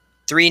numbers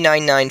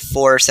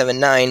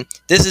 399479.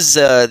 This is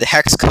the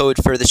hex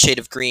code for the shade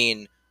of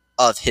green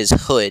of his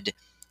hood,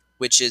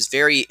 which is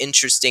very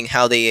interesting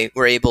how they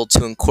were able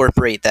to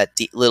incorporate that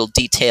little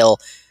detail,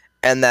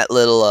 and that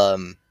little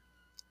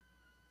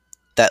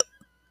that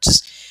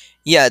just,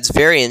 yeah, it's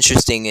very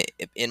interesting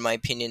in my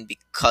opinion,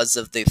 because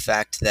of the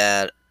fact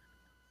that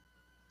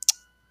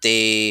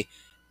they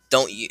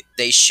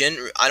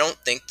shouldn't. I don't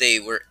think they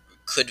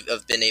could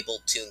have been able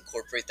to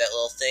incorporate that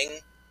little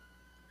thing.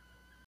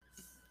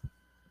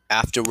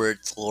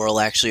 Afterwards, Laurel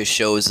actually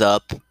shows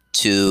up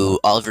to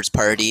Oliver's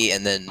party,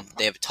 and then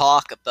they have a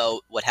talk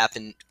about what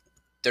happened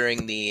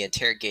during the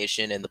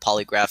interrogation and the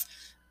polygraph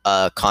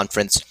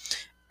conference.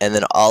 And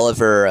then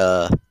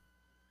Oliver,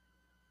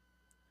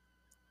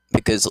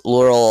 because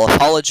Laurel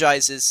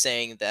apologizes,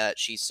 saying that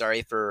she's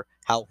sorry for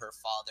how her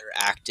father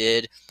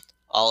acted,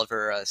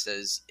 Oliver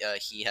says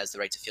he has the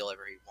right to feel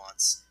whatever he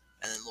wants.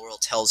 And then Laurel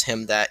tells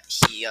him that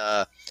he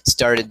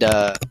started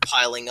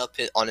piling up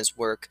on his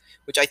work,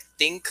 which I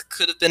think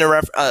could have been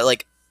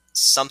like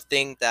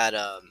something that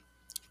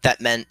that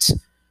meant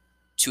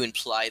to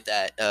imply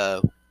that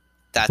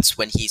that's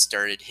when he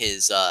started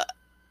his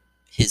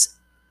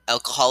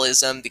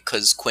alcoholism,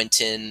 because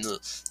Quentin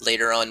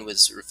later on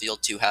was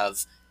revealed to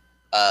have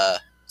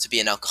to be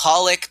an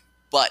alcoholic,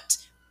 but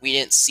we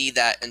didn't see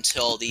that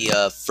until the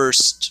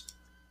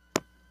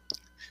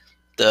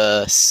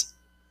I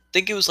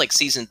think it was like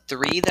season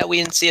 3 that we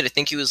didn't see it. I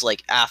think it was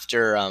like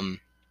after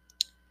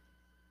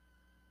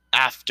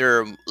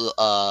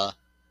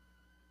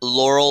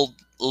Laurel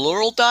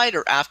died,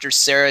 or after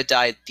Sarah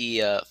died,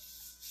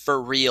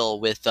 for real,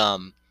 with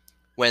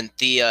when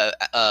Thea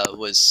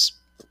was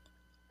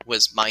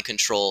mind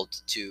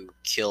controlled to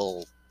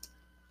kill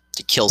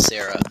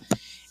Sarah.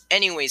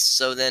 Anyways,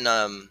 so then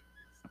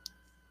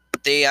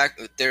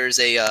there's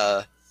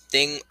a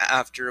thing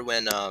after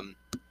when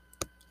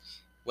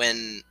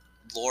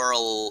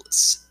Laurel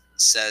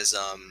says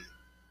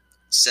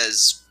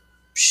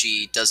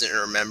she doesn't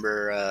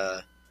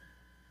remember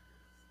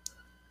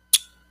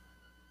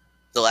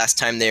the last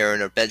time they were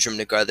in a bedroom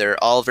together,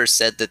 Oliver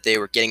said that they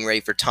were getting ready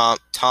for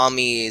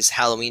Tommy's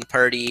Halloween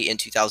party in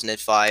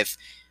 2005.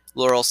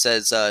 Laurel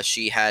says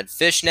she had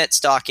fishnet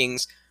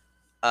stockings.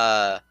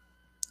 That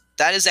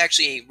is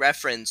actually a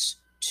reference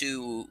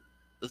to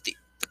the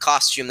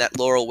costume that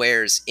Laurel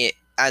wears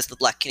as the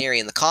Black Canary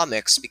in the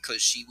comics,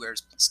 because she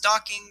wears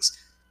stockings,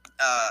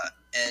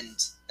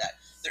 and that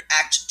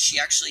she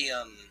actually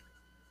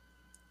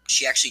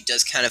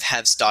does kind of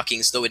have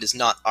stockings, though it is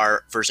not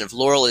our version of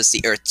Laurel. It's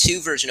the Earth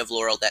 2 version of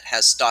Laurel that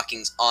has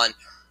stockings on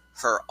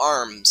her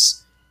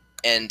arms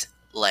and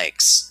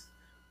legs,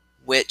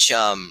 which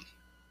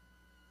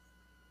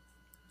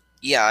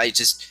yeah, it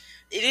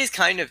is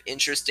kind of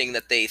interesting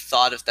that they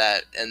thought of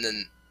that and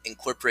then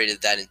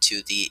incorporated that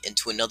into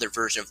another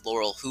version of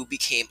Laurel, who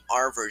became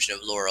our version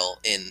of Laurel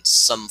in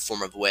some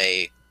form of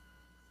way.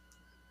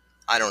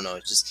 I don't know,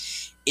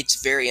 it's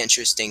very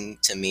interesting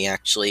to me,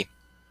 actually.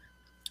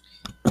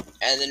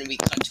 And then we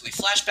cut to a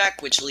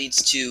flashback, which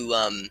leads to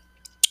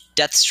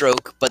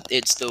Deathstroke, but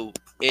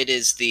it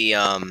is the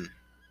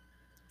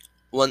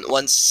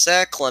one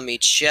sec, let me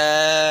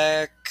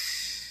check.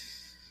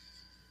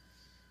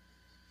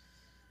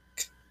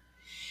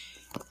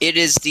 It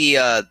is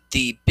the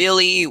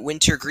Billy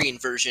Wintergreen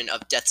version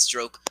of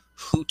Deathstroke,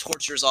 who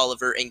tortures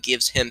Oliver and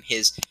gives him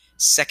his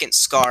second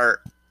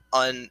scar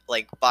by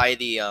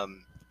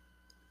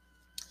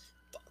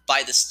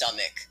the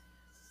stomach,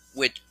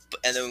 which,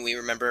 and then we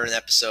remember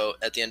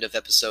at the end of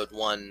episode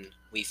 1,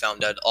 we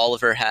found out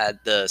Oliver had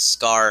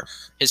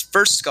his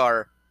first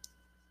scar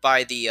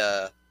by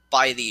the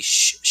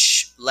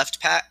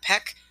left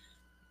pec,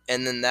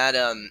 and then that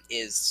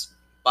is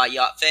by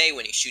Yotve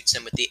when he shoots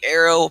him with the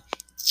arrow,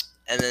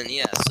 and then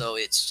so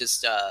it's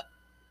just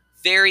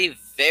very,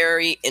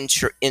 very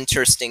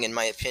interesting in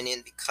my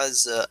opinion,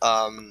 because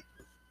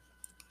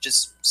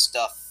just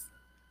stuff.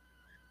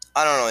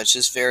 I don't know. It's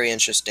just very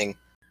interesting.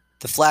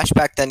 The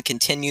flashback then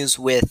continues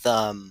with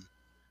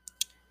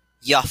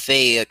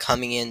Yaffe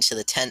coming into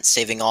the tent,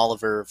 saving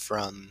Oliver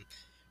from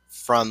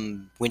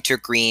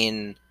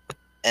Wintergreen,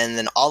 and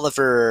then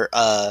Oliver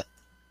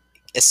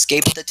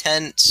escaped the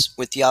tent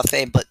with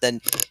Yaffe, but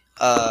then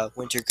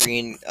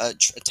Wintergreen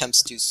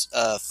attempts to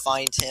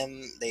find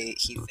him.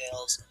 He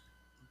fails,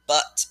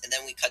 and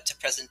then we cut to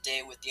present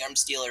day with the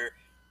arms dealer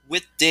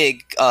with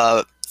Dig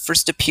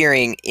first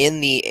appearing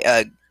in the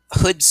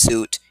hood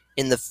suit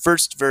in the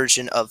first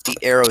version of the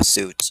Arrow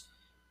suit,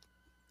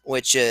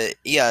 which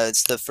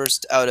it's the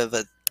first out of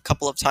a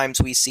couple of times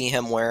we see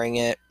him wearing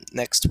it,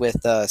 next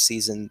with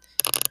season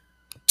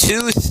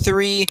 2,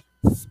 3,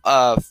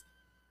 5,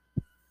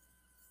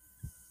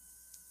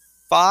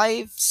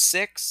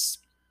 6,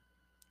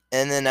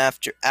 and then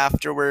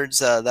afterwards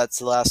that's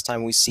the last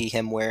time we see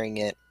him wearing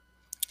it.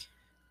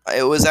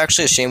 It was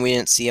actually a shame we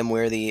didn't see him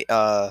wear the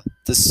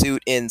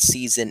suit in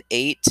season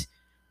 8,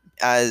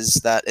 as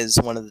that is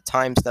one of the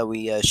times that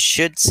we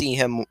should see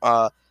him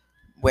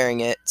wearing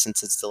it,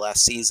 since it's the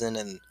last season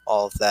and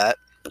all of that.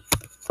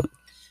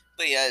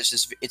 But yeah,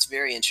 it's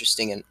very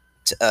interesting and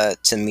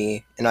to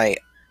me, and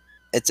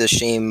it's a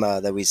shame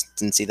that we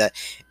didn't see that.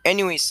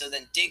 Anyway, so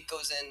then Dig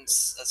goes in,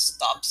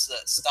 stops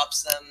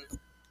them,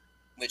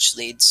 which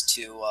leads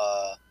to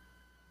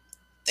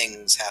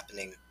things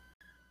happening.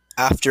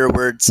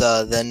 Afterwards,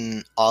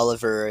 then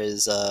Oliver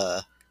is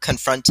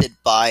confronted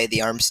by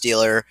the arms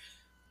dealer,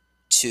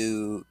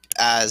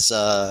 as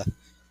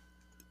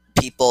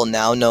people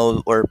now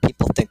know, or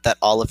people think that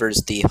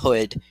Oliver's the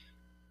Hood.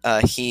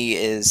 He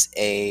is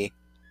a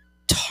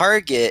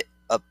target,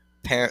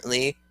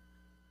 apparently.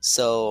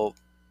 So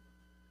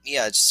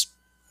yeah, just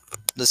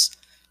this.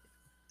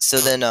 So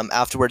then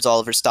afterwards,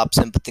 Oliver stops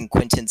him, but then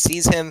Quentin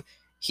sees him.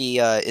 He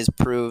is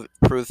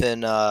proven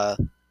not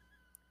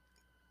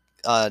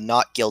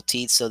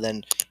guilty. So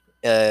then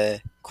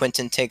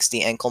Quentin takes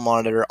the ankle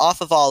monitor off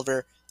of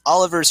Oliver.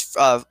 Oliver's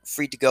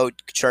free to go.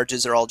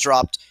 Charges are all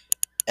dropped,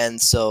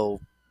 and so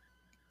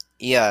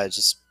yeah,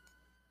 just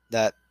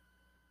that.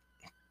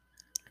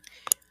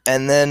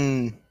 And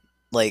then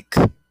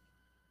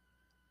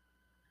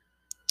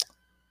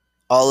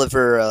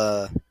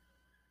Oliver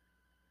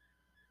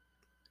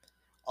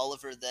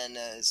then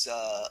is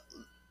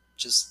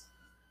just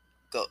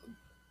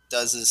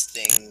does his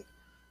thing,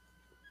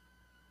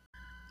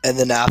 and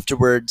then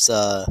afterwards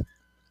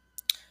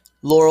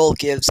Laurel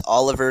gives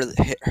Oliver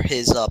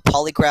his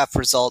polygraph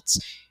results,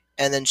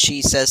 and then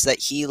she says that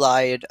he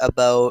lied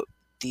about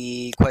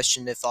the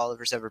question if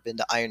Oliver's ever been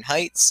to Iron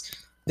Heights,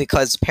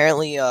 because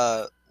apparently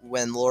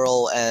when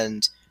Laurel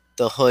and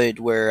the Hood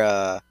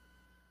were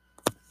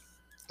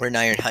in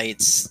Iron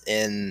Heights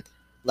in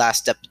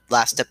last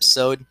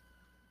episode,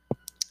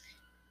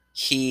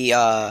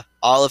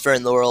 Oliver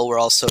and Laurel were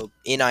also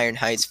in Iron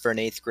Heights for an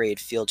 8th grade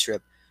field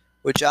trip,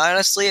 which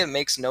honestly, it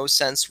makes no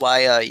sense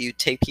why you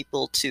take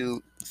people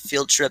to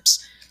field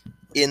trips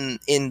in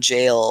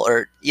jail,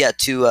 or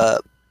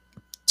to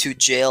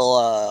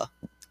jail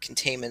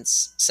containment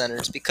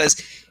centers,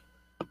 because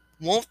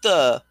won't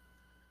the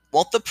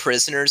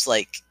prisoners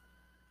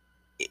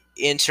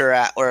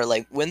interact, or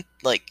when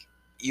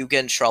you get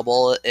in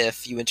trouble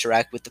if you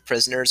interact with the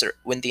prisoners, or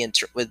when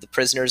the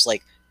prisoners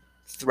like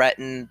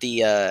threaten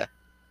the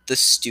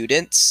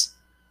students.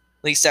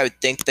 At least I would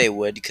think they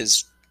would,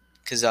 because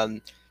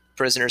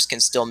prisoners can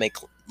still make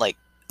like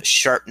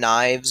sharp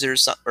knives or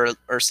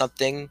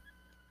something.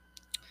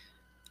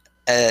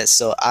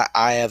 So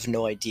I have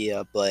no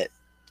idea, but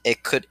it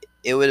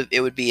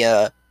would be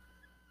a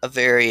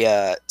very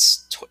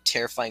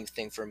terrifying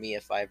thing for me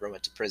if I ever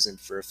went to prison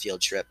for a field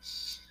trip.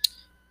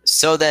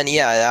 So then,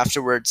 yeah,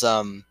 afterwards,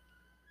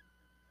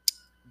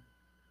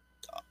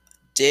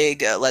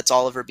 Dig lets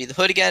Oliver be the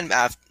Hood again,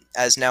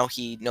 as now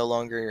he no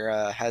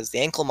longer has the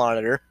ankle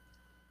monitor.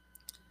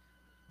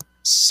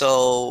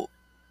 So,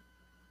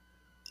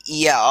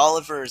 yeah,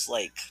 Oliver's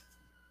like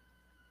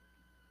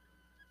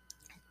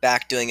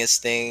back doing his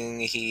thing.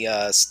 He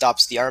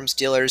stops the arms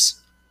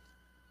dealers,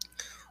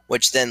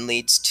 which then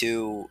leads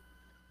to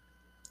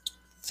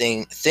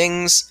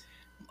things.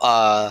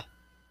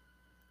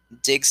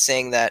 Dig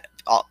saying that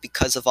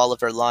because of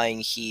Oliver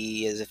lying,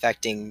 he is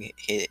affecting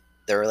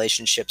the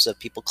relationships of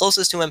people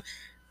closest to him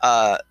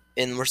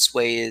in worse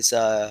ways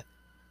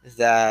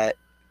that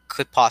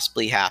could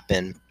possibly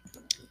happen.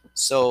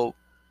 So,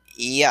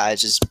 yeah,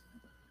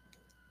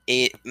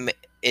 it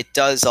it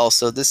does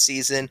also this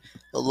season,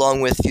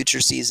 along with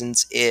future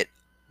seasons. It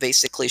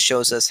basically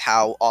shows us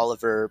how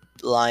Oliver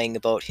lying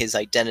about his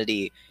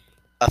identity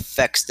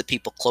affects the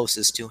people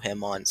closest to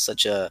him on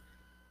such a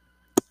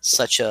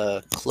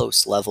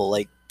close level.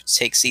 Like,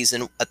 take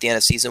season at the end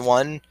of season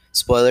 1,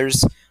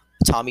 spoilers,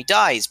 Tommy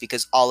dies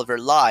because Oliver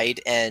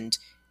lied, and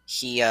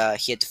he had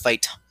to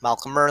fight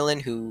Malcolm Merlin,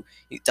 who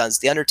does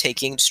the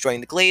undertaking,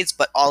 destroying the Glades,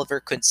 but Oliver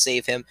couldn't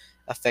save him,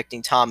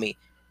 affecting Tommy.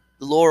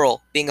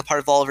 Laurel being a part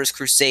of Oliver's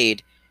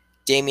crusade,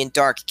 Damien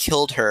Dark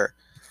killed her.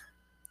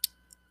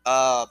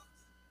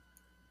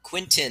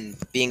 Quentin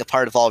being a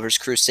part of Oliver's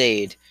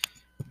crusade,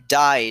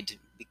 died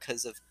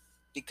because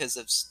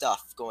of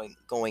stuff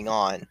going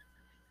on,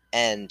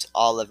 and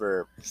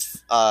Oliver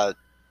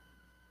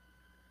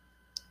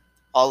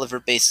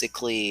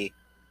basically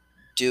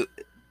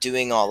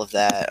doing all of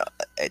that.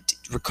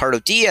 Ricardo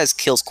Diaz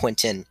kills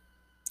Quentin,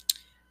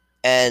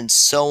 and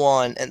so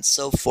on and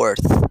so forth,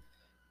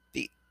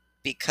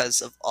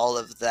 because of all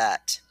of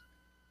that.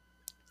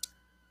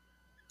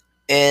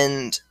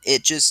 And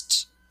it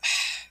just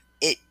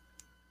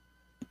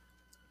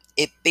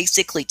it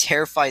basically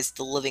terrifies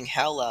the living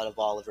hell out of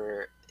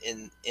Oliver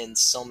in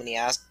so many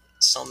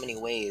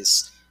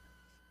ways.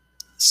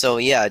 So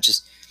yeah,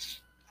 just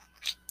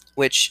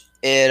which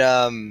it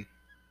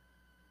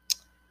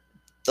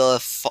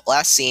the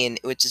last scene,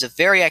 which is a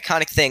very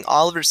iconic thing,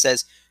 Oliver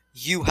says,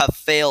 "You have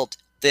failed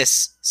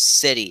this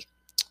city,"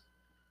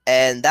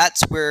 and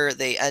that's where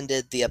they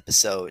ended the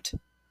episode.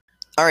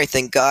 All right,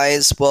 then,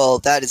 guys. Well,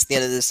 that is the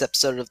end of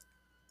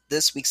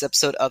this week's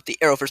episode of the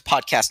Arrowverse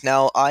podcast.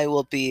 Now, I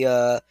will be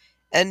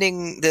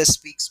ending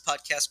this week's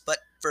podcast, but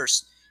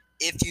first,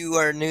 if you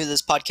are new to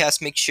this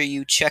podcast, make sure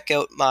you check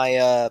out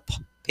my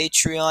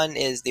Patreon,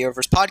 is the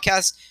Arrowverse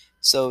podcast.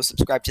 So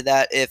subscribe to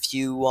that if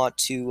you want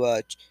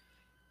to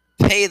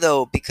pay,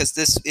 though, because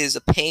this is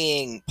a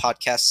paying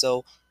podcast.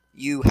 So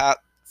you have,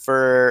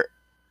 for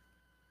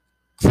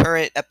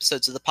current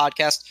episodes of the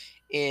podcast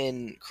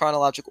in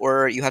chronological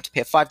order, you have to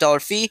pay a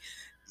 $5 fee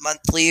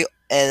monthly,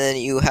 and then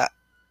you have,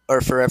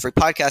 or for every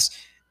podcast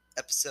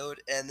episode,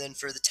 and then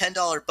for the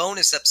 $10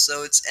 bonus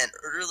episodes and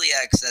early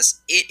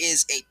access, it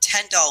is a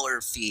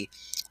 $10 fee.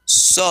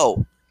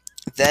 So,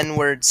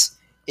 thenwards,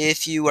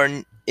 if you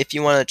want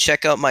to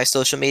check out my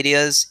social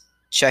medias,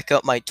 check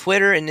out my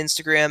Twitter and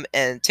Instagram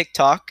and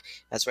TikTok.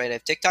 That's right, I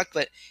have TikTok.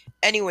 But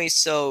anyway,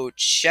 so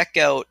check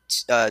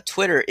out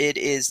Twitter. It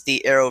is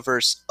the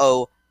Arrowverse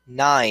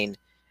 09.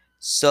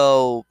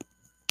 So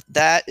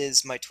that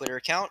is my Twitter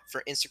account.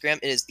 For Instagram,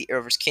 it is the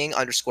Arrowverse King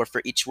 _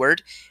 for each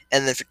word.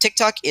 And then for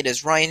TikTok, it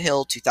is Ryan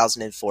Hill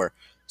 2004.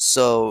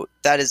 So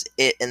that is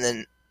it. And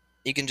then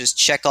you can just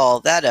check all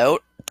that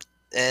out.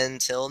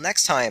 Until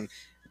next time,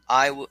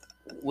 I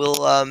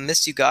will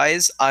miss you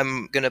guys.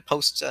 I'm going to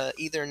post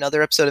either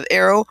another episode of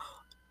Arrow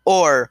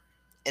or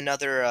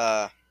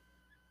another...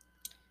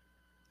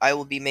 I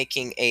will be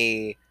making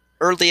a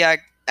early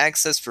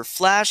access for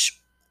Flash,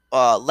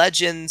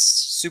 Legends,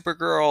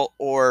 Supergirl,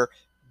 or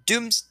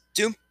Doom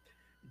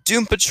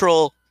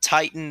Patrol,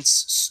 Titans,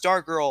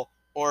 Stargirl,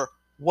 or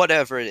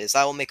whatever it is.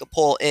 I will make a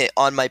poll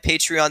on my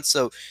Patreon,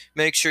 so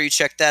make sure you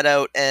check that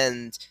out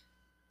and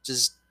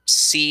just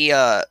see...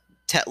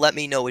 let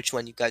me know which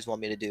one you guys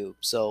want me to do.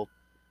 So,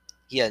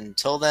 yeah,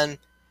 until then,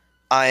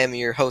 I am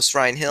your host,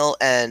 Ryan Hill,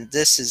 and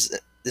this is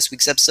this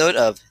week's episode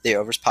of the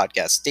Arrowverse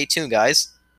podcast. Stay tuned, guys.